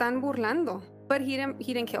 se están burlando. But he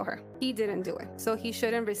didn't kill her. He didn't do it. So he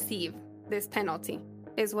shouldn't receive this penalty,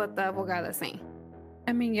 is what the abogada is saying.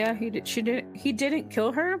 Yeah, he didn't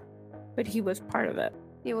kill her, but he was part of it.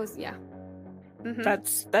 It was, yeah. Mm-hmm.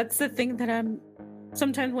 That's the thing that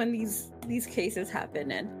sometimes when these cases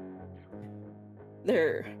happen and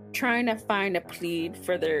they're trying to find a plead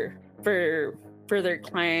for their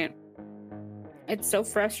client, it's so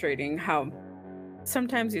frustrating how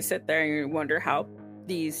sometimes you sit there and you wonder how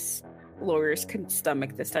these lawyers can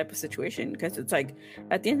stomach this type of situation, because it's like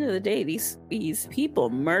at the end of the day these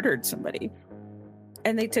people murdered somebody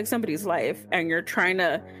and they took somebody's life, and you're trying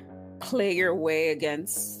to play your way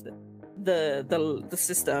against the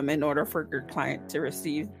system in order for your client to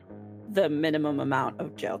receive the minimum amount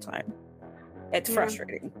of jail time. It's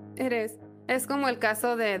frustrating. It is. Es como el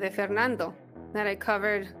caso de Fernando that I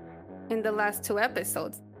covered in the last 2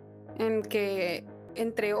 episodes, en que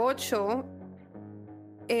entre 8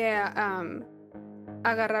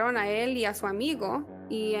 agarraron a él y a su amigo,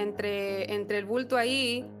 y entre el bulto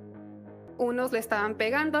ahí, unos le estaban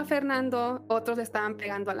pegando a Fernando, otros le estaban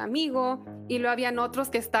pegando al amigo, y luego habían otros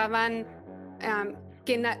que estaban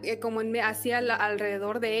como hacia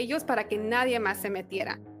alrededor de ellos para que nadie más se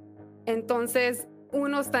metiera. Entonces,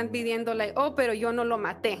 unos están pidiéndole, pero yo no lo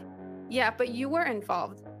maté. Yeah, but you were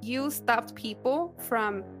involved. You stopped people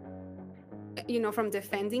from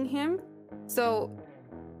defending him. So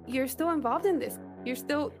you're still involved in this.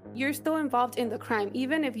 You're still involved in the crime,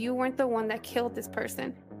 even if you weren't the one that killed this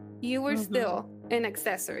person. You were still an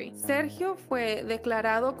accessory. Sergio fue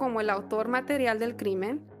declarado como el autor material del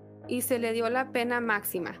crimen y se le dio la pena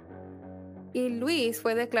máxima. Y Luis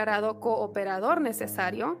fue declarado cooperador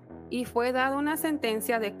necesario y fue dado una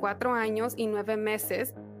sentencia de 4 años y 9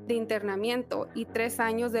 meses de internamiento y 3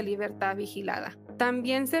 años de libertad vigilada.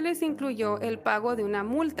 También se les incluyó el pago de una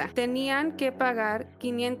multa. Tenían que pagar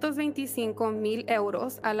 525,000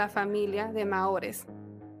 euros a la familia de Maores,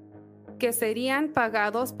 que serían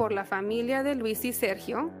pagados por la familia de Luis y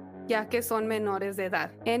Sergio, ya que son menores de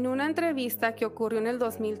edad. En una entrevista que ocurrió en el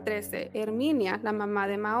 2013, Herminia, la mamá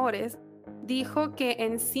de Maores, dijo que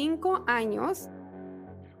en 5 años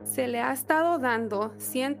se le ha estado dando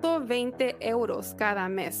 120 euros cada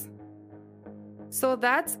mes. So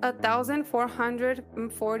that's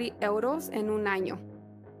 1,440 euros en un año.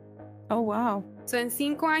 Oh, wow. So, en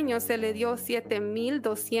 5 años se le dio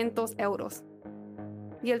 7,200 euros.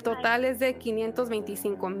 Y el total es de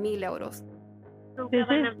 525,000 euros. Nunca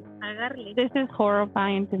van a pagarle. This is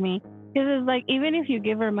horrifying to me. Because it's like, even if you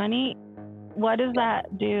give her money, what does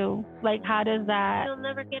that do? Like, how does that... She'll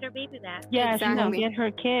never get her baby back. Yeah, she won't get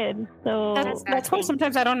her kid. So That's why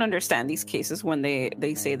sometimes I don't understand these cases when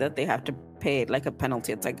they say that they have to pay like a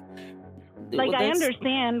penalty. It's like I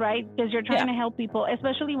understand, right? Because you're trying to help people,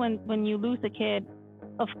 especially when you lose a kid.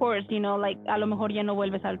 Of course, you know, like, a lo mejor ya no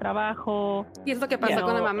vuelves al trabajo. Y es lo que pasó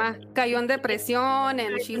con la mamá. Cayó en depresión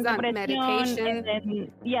and she's on medication. And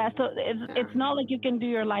then, so it's not like you can do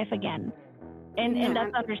your life again. And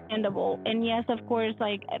that's understandable. And yes, of course,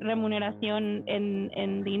 like, remuneración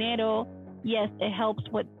en dinero, yes, it helps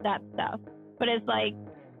with that stuff. But it's like,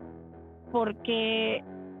 porque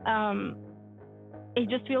it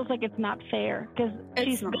just feels like it's not fair. Because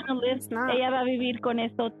she's going to live, ella va a vivir con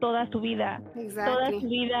esto toda su vida. Exactly. Toda su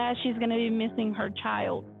vida, she's going to be missing her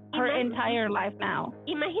child. Her entire life now.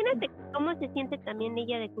 Imagínate cómo se siente también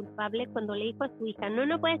ella de culpable cuando le dijo a su hija,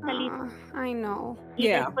 no puedes salir. I know. Y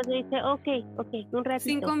después le dice, okay, un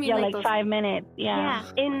ratito. 5 minutos. Yeah, like 5 minutes. Yeah.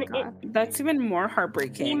 That's even more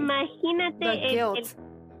heartbreaking. Imagínate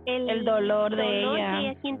el dolor de ella. Que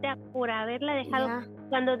ella sienta por haberla dejado.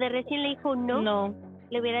 Cuando de recién le dijo no,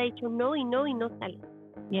 le hubiera dicho no y no sale.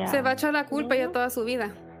 Yeah. Se va a echar la culpa ya toda su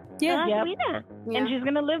vida. Yeah. And she's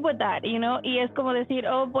gonna live with that, you know. Y es como decir,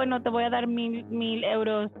 bueno, te voy a dar 1,000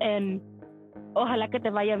 euros and ojalá que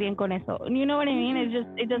te vaya bien con eso. You know what I mean? It's just,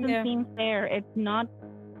 it doesn't seem fair. It's not,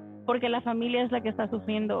 porque la familia es la que está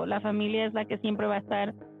sufriendo. La familia es la que siempre va a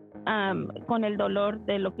estar con el dolor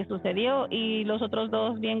de lo que sucedió, y los otros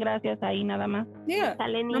dos, bien, gracias, ahí nada más.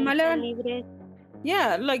 Salen libres.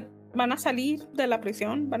 Like, van a salir de la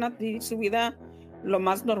prisión, van a vivir su vida lo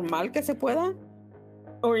más normal que se pueda.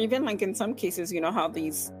 Or even, like, in some cases, you know how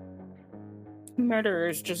these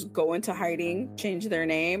murderers just go into hiding, change their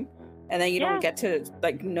name, and then you don't get to,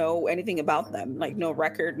 like, know anything about them, like, no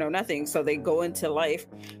record, no nothing. So they go into life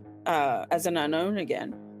as an unknown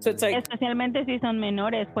again. So it's like, especialmente si son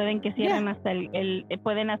menores, pueden que cierren hasta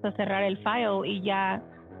pueden hasta cerrar el file y ya,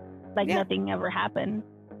 like, nothing ever happened.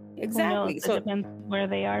 Exactly. So it depends where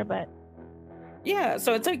they are, but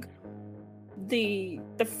so it's like the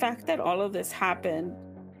fact that all of this happened,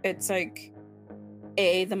 it's like,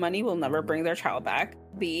 A, the money will never bring their child back.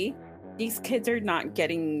 B, these kids are not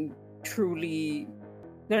they're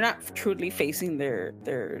not truly facing their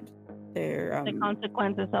the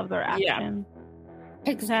consequences of their actions.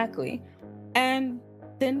 Exactly. And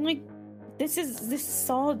then, like, this is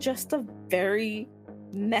all just a very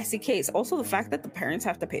messy case. Also, the fact that the parents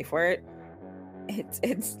have to pay for it,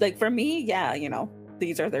 it's like, for me, you know,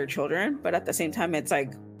 these are their children, but at the same time, it's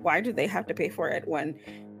like, why do they have to pay for it when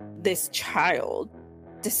this child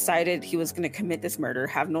decided he was going to commit this murder,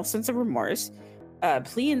 have no sense of remorse,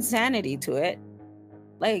 plead insanity to it?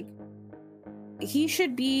 Like, he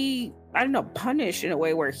should be, I don't know, punished in a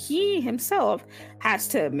way where he himself has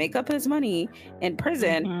to make up his money in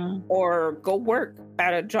prison or go work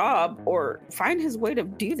at a job or find his way to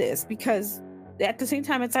do this. Because at the same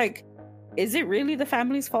time, it's like, is it really the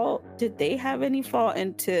family's fault? Did they have any fault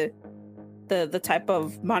into the type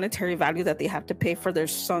of monetary value that they have to pay for their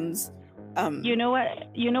sons? You know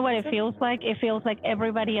what it feels like? It feels like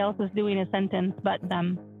everybody else is doing a sentence but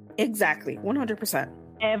them. Exactly, 100%.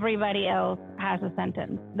 Everybody else has a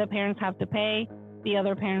sentence. The parents have to pay. The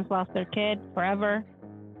other parents lost their kid forever.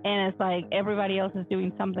 And it's like everybody else is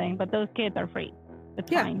doing something, but those kids are free.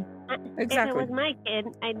 It's fine. Exactly. If it was my kid,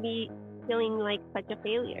 I'd be feeling like such a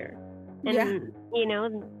failure. And, you know,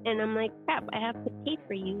 and I'm like, crap, I have to pay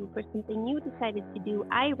for you for something you decided to do.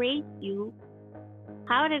 I raised you.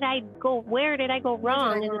 How did I go? Where did I go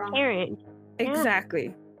wrong as a parent?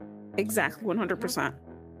 Exactly. Exactly, 100%.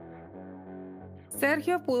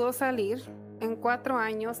 Sergio pudo salir en 4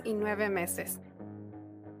 años y 9 meses.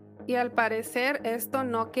 Y al parecer esto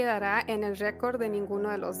no quedará en el récord de ninguno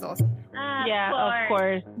de los dos. Of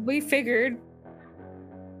course. We figured.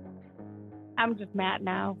 I'm just mad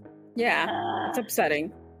now. It's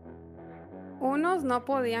upsetting. Unos no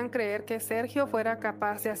podían creer que Sergio fuera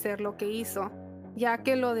capaz de hacer lo que hizo, ya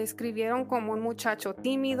que lo describieron como un muchacho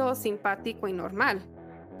tímido, simpático y normal.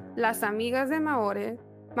 Las amigas de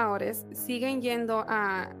Maores siguen yendo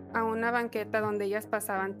a una banqueta donde ellas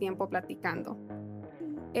pasaban tiempo platicando.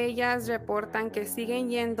 Ellas reportan que siguen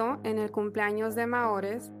yendo en el cumpleaños de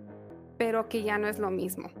Maores, pero que ya no es lo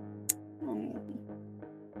mismo.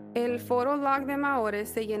 El foro log de Maores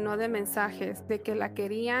se llenó de mensajes de que la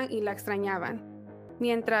querían y la extrañaban,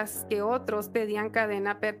 mientras que otros pedían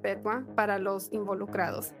cadena perpetua para los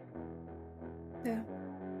involucrados. Yeah.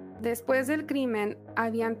 Después del crimen,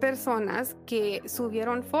 habían personas que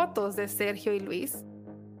subieron fotos de Sergio y Luis,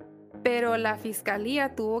 pero la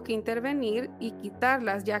fiscalía tuvo que intervenir y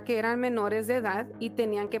quitarlas ya que eran menores de edad y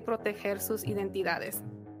tenían que proteger sus identidades.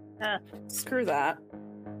 Screw that.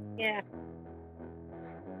 Yeah.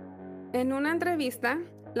 En una entrevista,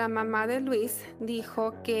 la mamá de Luis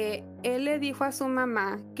dijo que él le dijo a su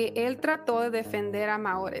mamá que él trató de defender a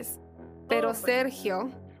Maores, pero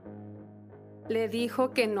Sergio le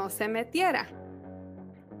dijo que no se metiera.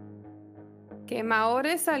 Que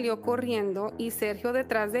Maores salió corriendo y Sergio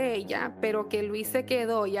detrás de ella, pero que Luis se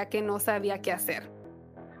quedó ya que no sabía qué hacer.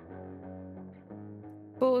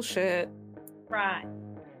 Bullshit. Right.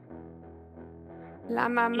 La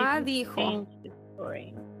mamá It dijo, changed the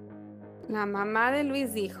story. la mamá de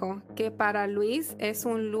Luis dijo que para Luis es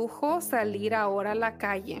un lujo salir ahora a la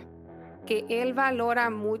calle, que él valora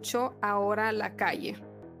mucho ahora la calle.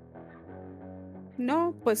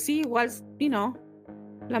 No, pues sí, igual,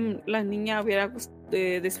 la niña hubiera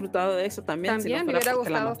disfrutado de eso también. Si no También le fuera hubiera porque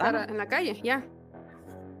la gustado estar mataron. en la calle, ya.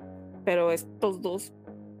 Pero estos dos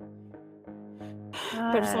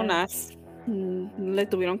personas le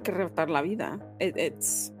tuvieron que arrebatar la vida.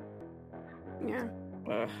 It's Yeah.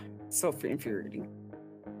 so infuriating.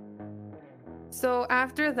 So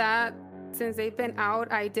after that, since they've been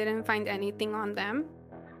out, I didn't find anything on them.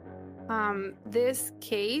 This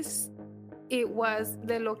case, it was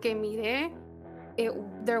de lo que miré,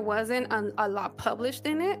 there wasn't a lot published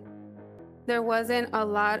in it. There wasn't a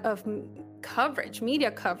lot of coverage,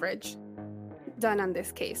 media coverage done on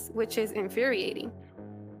this case, which is infuriating.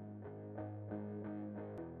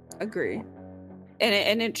 Agree.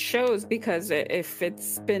 And it shows because if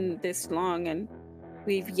it's been this long and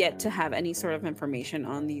we've yet to have any sort of information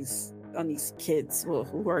on these kids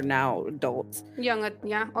who are now adults. Young,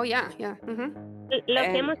 yeah. Oh, yeah, yeah. Lo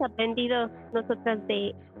que hemos aprendido nosotras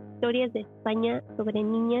de historias de España sobre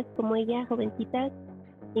niñas como ella, jovencitas,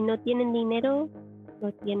 y no tienen dinero,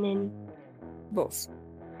 no tienen... Both.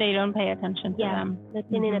 They don't pay attention to them. No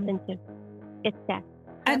tienen atención. It's sad.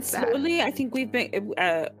 And slowly, I think we've been,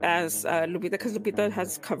 as Lupita, because Lupita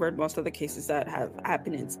has covered most of the cases that have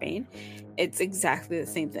happened in Spain, it's exactly the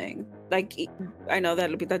same thing. Like, I know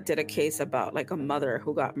that Lupita did a case about like a mother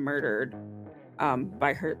who got murdered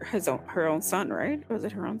by her own son, right? Was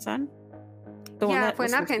it her own son? The one Yeah, that fue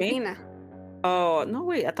was en from Spain? Argentina. Oh, no,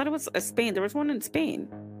 wait. I thought it was Spain. There was one in Spain.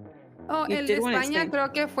 Oh, You el de did one in España Spain.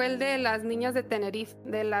 creo que fue el de las niñas de Tenerife,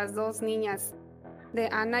 de las dos niñas, de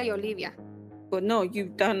Ana y Olivia. But no,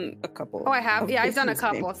 you've done a couple. Oh, I have. of Yeah, I've done a cases in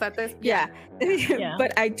Spain. couple. So that's, Yeah. Yeah.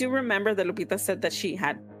 But I do remember that Lupita said that she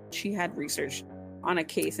had researched on a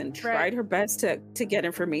case and tried her best to get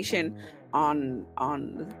information on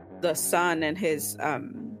the son and his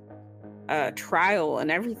trial and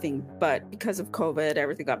everything, but because of COVID,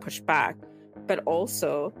 everything got pushed back. But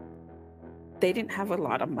also, they didn't have a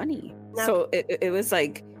lot of money, so it was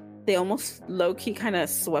like they almost low key kind of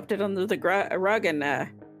swept it under the rug and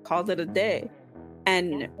called it a day.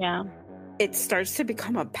 And it starts to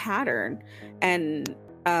become a pattern, and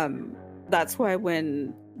that's why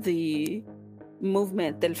when the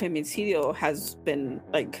movement del feminicidio has been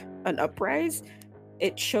like an uprise,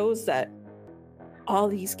 it shows that all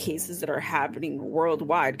these cases that are happening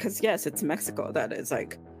worldwide, because yes, it's Mexico that is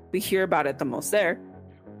like we hear about it the most there,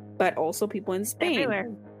 but also people in Spain,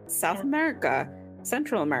 Everywhere. South America,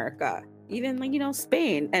 Central America, even like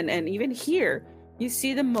Spain, and even here you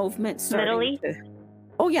see the movement starting. Middle East.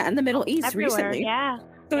 Oh yeah, in the Middle East Everywhere, recently. yeah.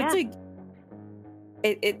 So it's like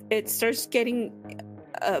it starts getting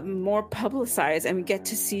more publicized, and we get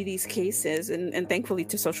to see these cases, and thankfully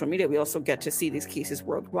to social media we also get to see these cases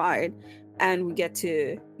worldwide, and we get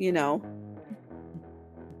to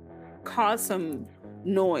cause some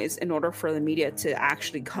noise in order for the media to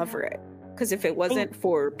actually cover it, because if it wasn't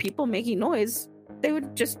for people making noise, they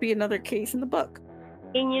would just be another case in the book.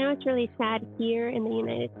 And it's really sad here in the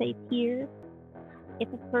United States here,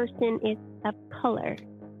 if a person is of color,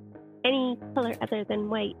 any color other than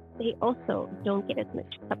white, they also don't get as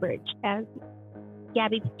much coverage as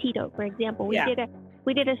Gabby Petito, for example. We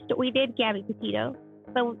did Gabby Petito,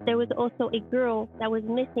 but there was also a girl that was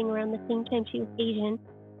missing around the same time. She was Asian.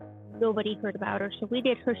 Nobody heard about her, so we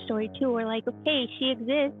did her story too. We're like, okay, she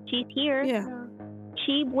exists. She's here. Yeah.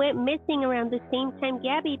 She went missing around the same time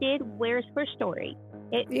Gabby did. Where's her story?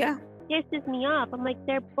 It pisses me off. I'm like,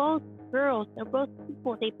 they're both girls. They're both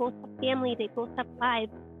people. They both have family. They both have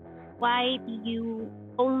lives. Why do you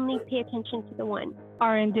only pay attention to the one?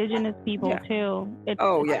 Our indigenous people too. It's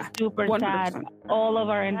super 100%. Sad. All of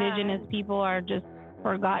our indigenous people are just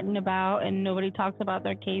forgotten about, and nobody talks about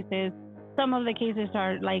their cases. Some of the cases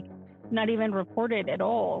are like not even reported at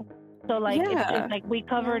all. So like it's like we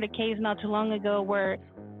covered a case not too long ago where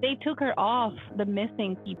they took her off the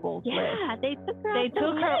missing people's list. Yeah, they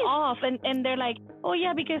took her off and they're like, oh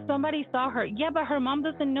yeah, because somebody saw her. Yeah, but her mom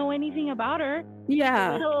doesn't know anything about her.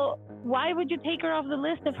 Yeah. So why would you take her off the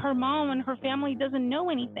list if her mom and her family doesn't know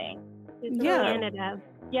anything?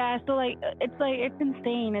 Yeah, so like it's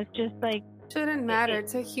insane. It's just like shouldn't matter.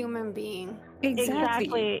 It's a human being.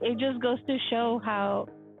 Exactly. It just goes to show how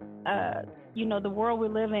the world we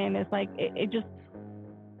live in is like it just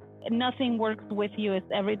nothing works with you. It's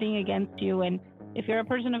everything against you. And if you're a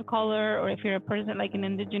person of color, or if you're a person like an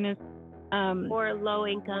indigenous or low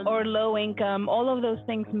income, all of those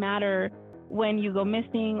things matter when you go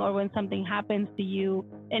missing or when something happens to you.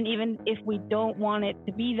 And even if we don't want it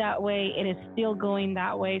to be that way, it is still going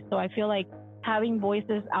that way. So I feel like having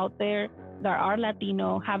voices out there that are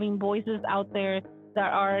Latino, having voices out there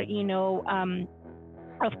that are,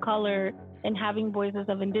 of color, and having voices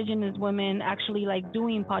of indigenous women actually like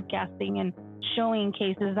doing podcasting and showing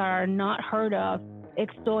cases that are not heard of,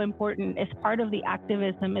 it's so important. It's part of the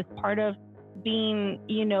activism. It's part of being,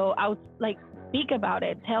 out, like speak about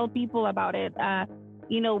it, tell people about it.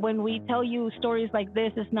 When we tell you stories like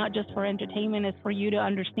this, it's not just for entertainment. It's for you to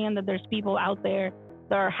understand that there's people out there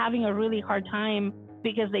that are having a really hard time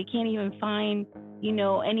because they can't even find,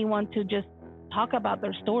 anyone to just talk about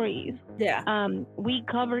their stories. Yeah. We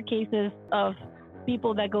cover cases of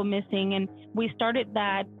people that go missing, and we started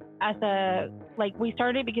that we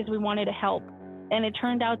started because we wanted to help. And it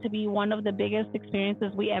turned out to be one of the biggest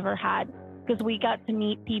experiences we ever had, because we got to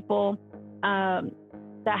meet people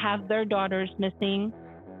that have their daughters missing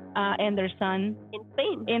and their son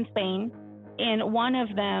in Spain. And one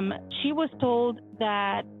of them, she was told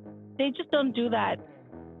that they just don't do that.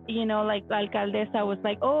 Like la alcaldesa was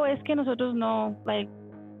like, oh, es que nosotros no, like,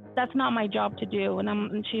 that's not my job to do.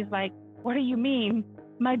 And she's like, what do you mean?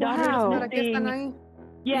 My daughter's missing.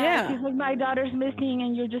 Yeah, she's like, my daughter's missing,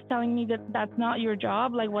 and you're just telling me that that's not your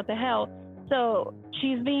job? Like, what the hell? So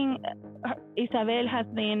Isabel has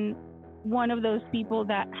been one of those people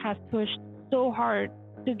that has pushed so hard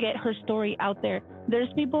to get her story out there. There's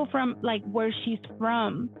people from like where she's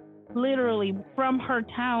from, literally from her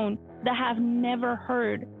town, that have never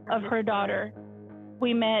heard of her daughter.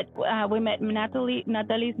 We met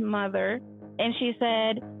Natalie's mother, and she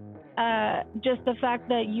said, just the fact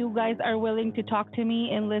that you guys are willing to talk to me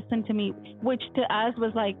and listen to me, which to us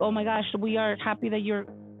was like, oh my gosh, we are happy that you're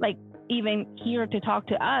like even here to talk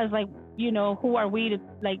to us. Like, who are we to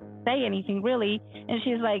like say anything really? And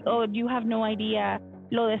she's like, oh, you have no idea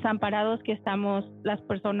lo desamparados que estamos las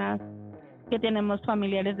personas que tenemos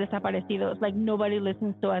familiares desaparecidos. Like, nobody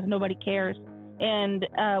listens to us, nobody cares. And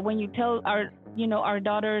when you tell our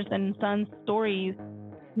daughters and sons stories,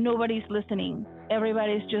 nobody's listening.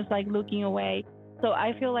 Everybody's just like looking away. So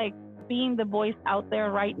I feel like being the voice out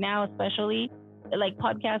there right now, especially like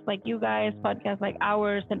podcasts like you guys, podcasts like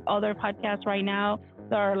ours, and other podcasts right now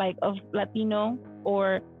that are like of Latino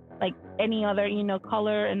or like any other,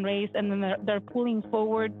 color and race, and then they're pulling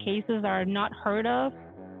forward cases that are not heard of.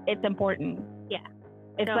 It's important. Yeah.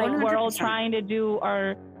 It's like 100%. We're all trying to do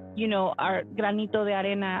our, our granito de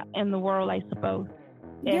arena in the world, I suppose.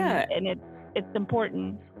 And it's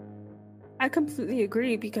important. I completely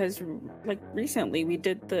agree, because like recently we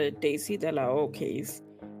did the Daisy de la O case,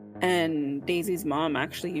 and Daisy's mom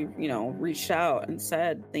actually, reached out and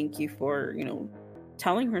said, thank you for,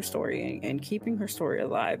 telling her story and keeping her story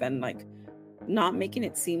alive, and like not making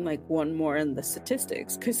it seem like one more in the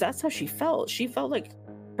statistics, because that's how she felt. She felt like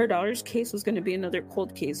her daughter's case was going to be another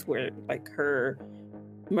cold case where like her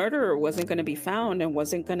murderer wasn't going to be found and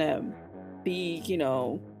wasn't going to be,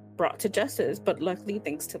 brought to justice. But luckily,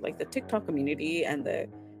 thanks to like the TikTok community and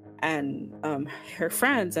her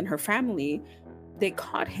friends and her family, they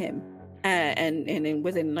caught him and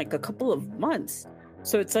within like a couple of months.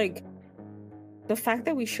 So it's like, the fact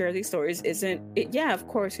that we share these stories of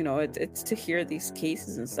course, it's to hear these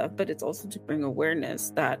cases and stuff, but it's also to bring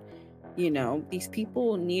awareness that, these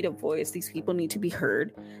people need a voice. These people need to be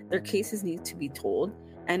heard. Their cases need to be told.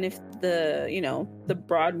 And if the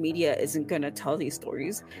broad media isn't going to tell these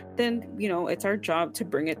stories, then, it's our job to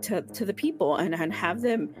bring it to the people and have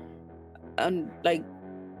them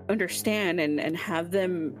understand and have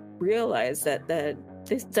them realize that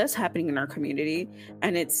this does happening in our community,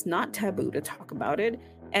 and it's not taboo to talk about it.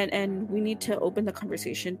 And we need to open the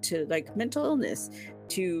conversation to like mental illness,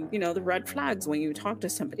 to, the red flags when you talk to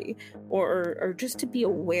somebody, or just to be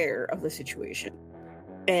aware of the situation.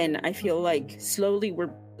 And I feel like slowly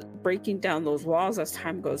we're breaking down those walls as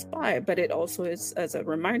time goes by, but it also is as a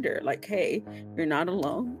reminder, like, hey, you're not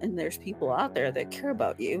alone, and there's people out there that care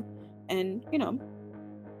about you. And, you know,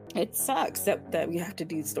 it sucks that we have to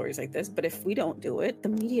do stories like this, but if we don't do it, the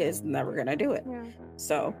media is never going to do it. Yeah.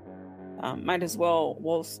 So might as well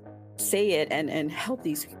we'll say it and help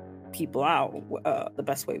these people out the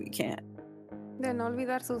best way we can. De no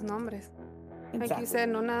olvidar sus nombres. Exactly. Like you said,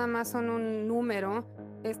 no nada más son un número.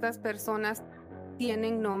 Estas personas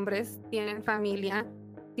tienen nombres, tienen familia,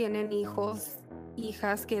 tienen hijos,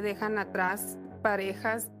 hijas que dejan atrás,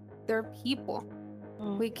 parejas. They're people.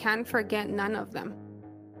 We can't forget none of them.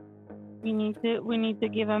 We need to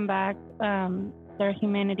give them back their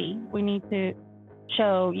humanity. We need to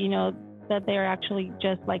show, you know, that they're actually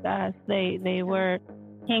just like us. They were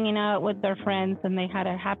hanging out with their friends and they had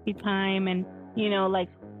a happy time. And, you know, like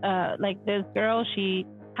this girl, she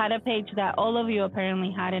had a page that all of you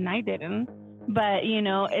apparently had and I didn't. But, you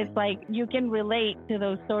know, it's like you can relate to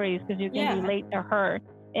those stories because you can relate to her.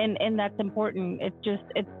 And that's important.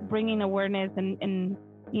 It's bringing awareness and,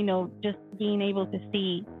 you know, just being able to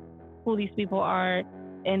see who these people are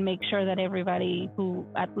and make sure that everybody who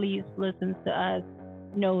at least listens to us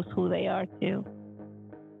knows who they are too.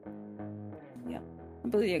 Yeah, I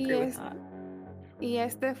completely agree with that. Y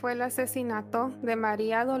este fue el asesinato de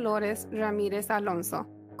María Dolores Ramirez Alonso,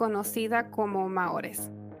 conocida como Maores.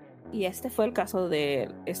 Y este fue el caso de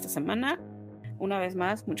esta semana. Una vez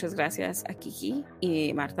más, muchas gracias a Kiki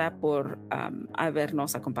y Marta por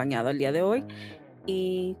habernos acompañado el día de hoy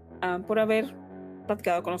y por haber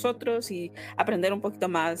platicado con nosotros y aprender un poquito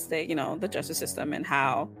más de, you know, the justice system and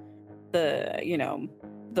how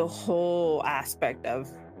the whole aspect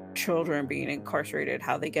of children being incarcerated,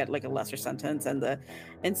 how they get like a lesser sentence and the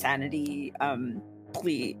insanity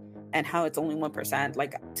plea and how it's only 1%.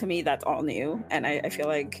 Like, to me, that's all new. And I feel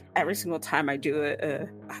like every single time we do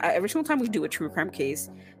a true crime case,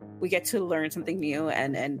 we get to learn something new.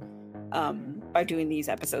 And by doing these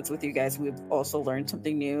episodes with you guys, we've also learned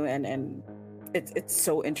something new. And it's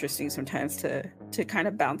so interesting sometimes to kind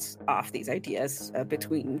of bounce off these ideas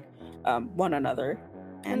between one another.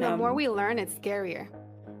 And the more we learn, it's scarier.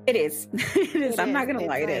 It is. It is. I'm not gonna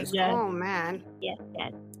lie. It is. Yeah. Oh man.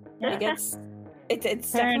 Yes.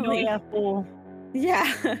 It's definitely a fool.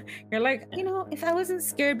 Yeah. You're like, you know, if I wasn't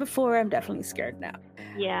scared before, I'm definitely scared now.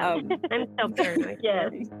 Yeah. I'm so paranoid.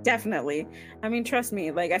 Yes, definitely. I mean, trust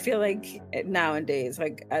me. Like, I feel like nowadays,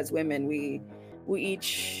 like as women, we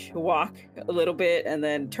each walk a little bit and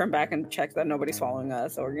then turn back and check that nobody's following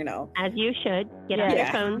us, or, you know. As you should. Get off your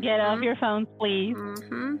phone. Get off your phones, please.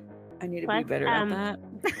 Mm-hmm. I need to be better at that.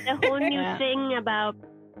 The whole new thing about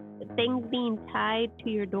things being tied to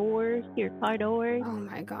your doors, to your car doors. Oh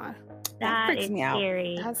my God. That freaks me out.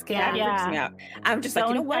 Scary. That's scary. That freaks me out. I'm just like,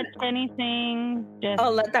 you know what? Don't touch anything.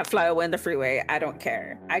 I'll let that fly away in the freeway. I don't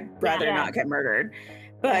care. I'd rather not get murdered.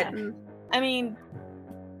 But I mean,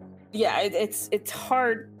 it's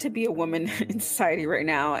hard to be a woman in society right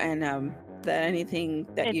now, and that anything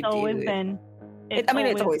that you do. It's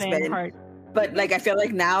always been hard. But like, I feel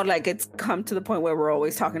like now, like, it's come to the point where we're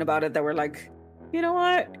always talking about it, that we're like, you know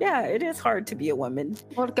what? Yeah, it is hard to be a woman.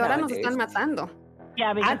 Porque ahora nos están matando.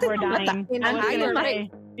 Yeah, because we're dying.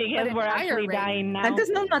 Because we're actually dying now. Antes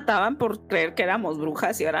nos mataban por creer que éramos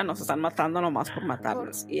brujas y ahora nos están matando nomás por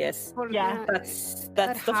matarnos. Yes. That's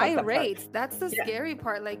at the high rates. That's the scary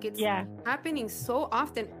part. Like, it's happening so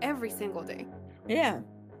often every single day. Yeah.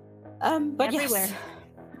 But everywhere. Yes.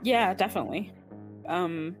 Yeah, definitely.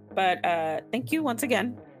 But thank you once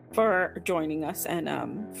again for joining us and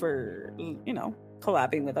for, you know,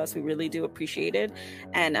 collabing with us. We really do appreciate it,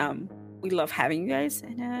 and we love having you guys,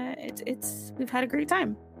 and we've had a great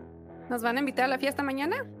time. ¿Nos van a invitar a la fiesta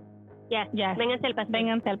mañana? Yes. Vénganse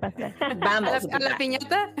al pastel. Vamos. ¿A la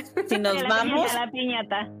piñata? Si nos vamos. A la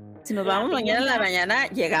piñata. Si nos vamos mañana en la mañana,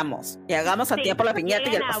 llegamos a tiempo la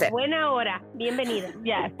piñata y el pastel. A buena hora. Bienvenida.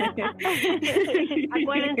 Ya.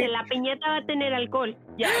 Acuérdense, la piñata va a tener alcohol.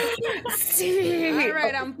 Ya. Sí. All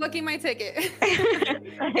right, I'm booking my ticket.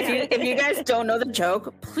 If you guys don't know the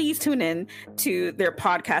joke, please tune in to their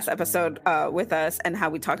podcast episode with us and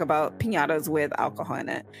how we talk about piñatas with alcohol in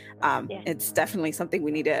it. It's definitely something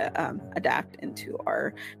we need to adapt into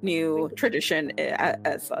our new tradition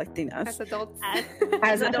as Latinas. As adults.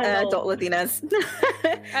 As adult Latinas.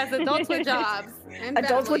 As adults with jobs. And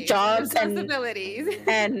adults with jobs and responsibilities.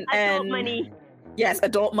 And adult money. Yes,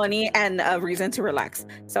 adult money and a reason to relax.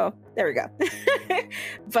 So there we go.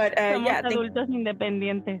 But Somos adultos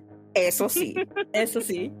independientes. Eso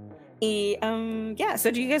sí. Y,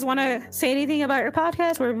 so do you guys want to say anything about your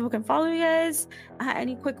podcast, where people can follow you guys?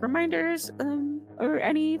 Any quick reminders or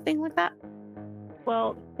anything like that?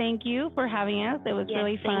 Well, thank you for having us. It was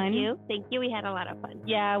really fun. Thank you. We had a lot of fun.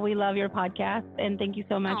 Yeah, we love your podcast, and thank you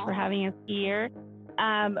so much for having us here.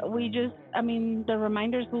 the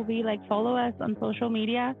reminders will be like, follow us on social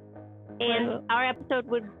media. And our episode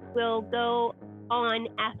will go on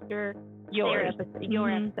after your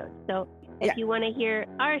episode. So if you want to hear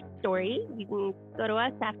our story, you can go to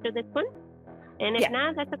us after this one. And if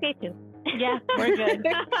not, that's okay too. Yeah, we're good.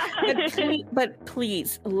 but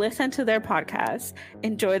please listen to their podcast.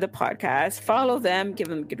 Enjoy the podcast. Follow them. Give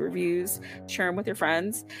them good reviews. Share them with your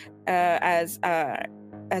friends. As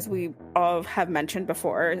we all have mentioned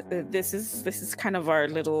before, this is kind of our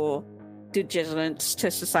little due diligence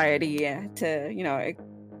to society to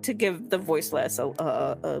give the voiceless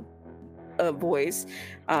a voice,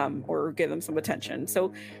 or give them some attention.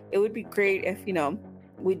 So it would be great if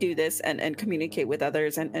we do this and communicate with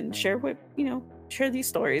others and share share these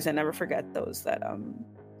stories and never forget those that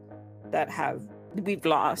we've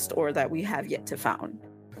lost or that we have yet to found.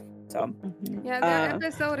 So that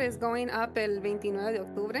episode is going up el 29 de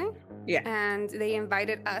octubre. Yeah. And they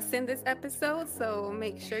invited us in this episode, so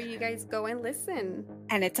make sure you guys go and listen.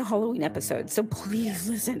 And it's a Halloween episode, so please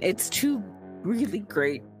listen. It's 2 really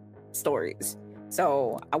great stories.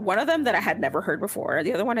 So one of them that I had never heard before,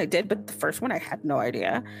 the other one I did, but the first one I had no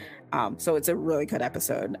idea. So it's a really good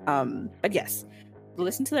episode. But yes,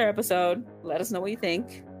 listen to their episode. Let us know what you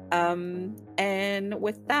think. And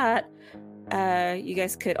with that, you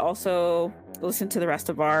guys could also listen to the rest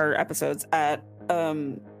of our episodes at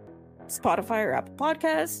Spotify or Apple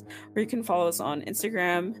Podcasts, or you can follow us on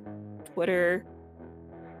Instagram, Twitter,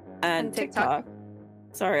 and TikTok.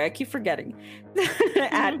 Sorry, I keep forgetting.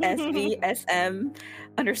 At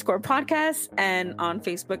SVSM_podcast, and on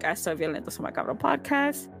Facebook as Violentos o Macabro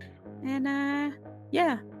Podcast. And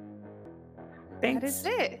thanks. That is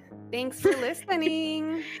it. Thanks for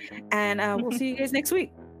listening. And we'll see you guys next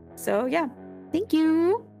week. So thank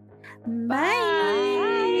you. Bye.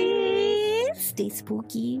 Stay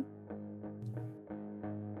spooky.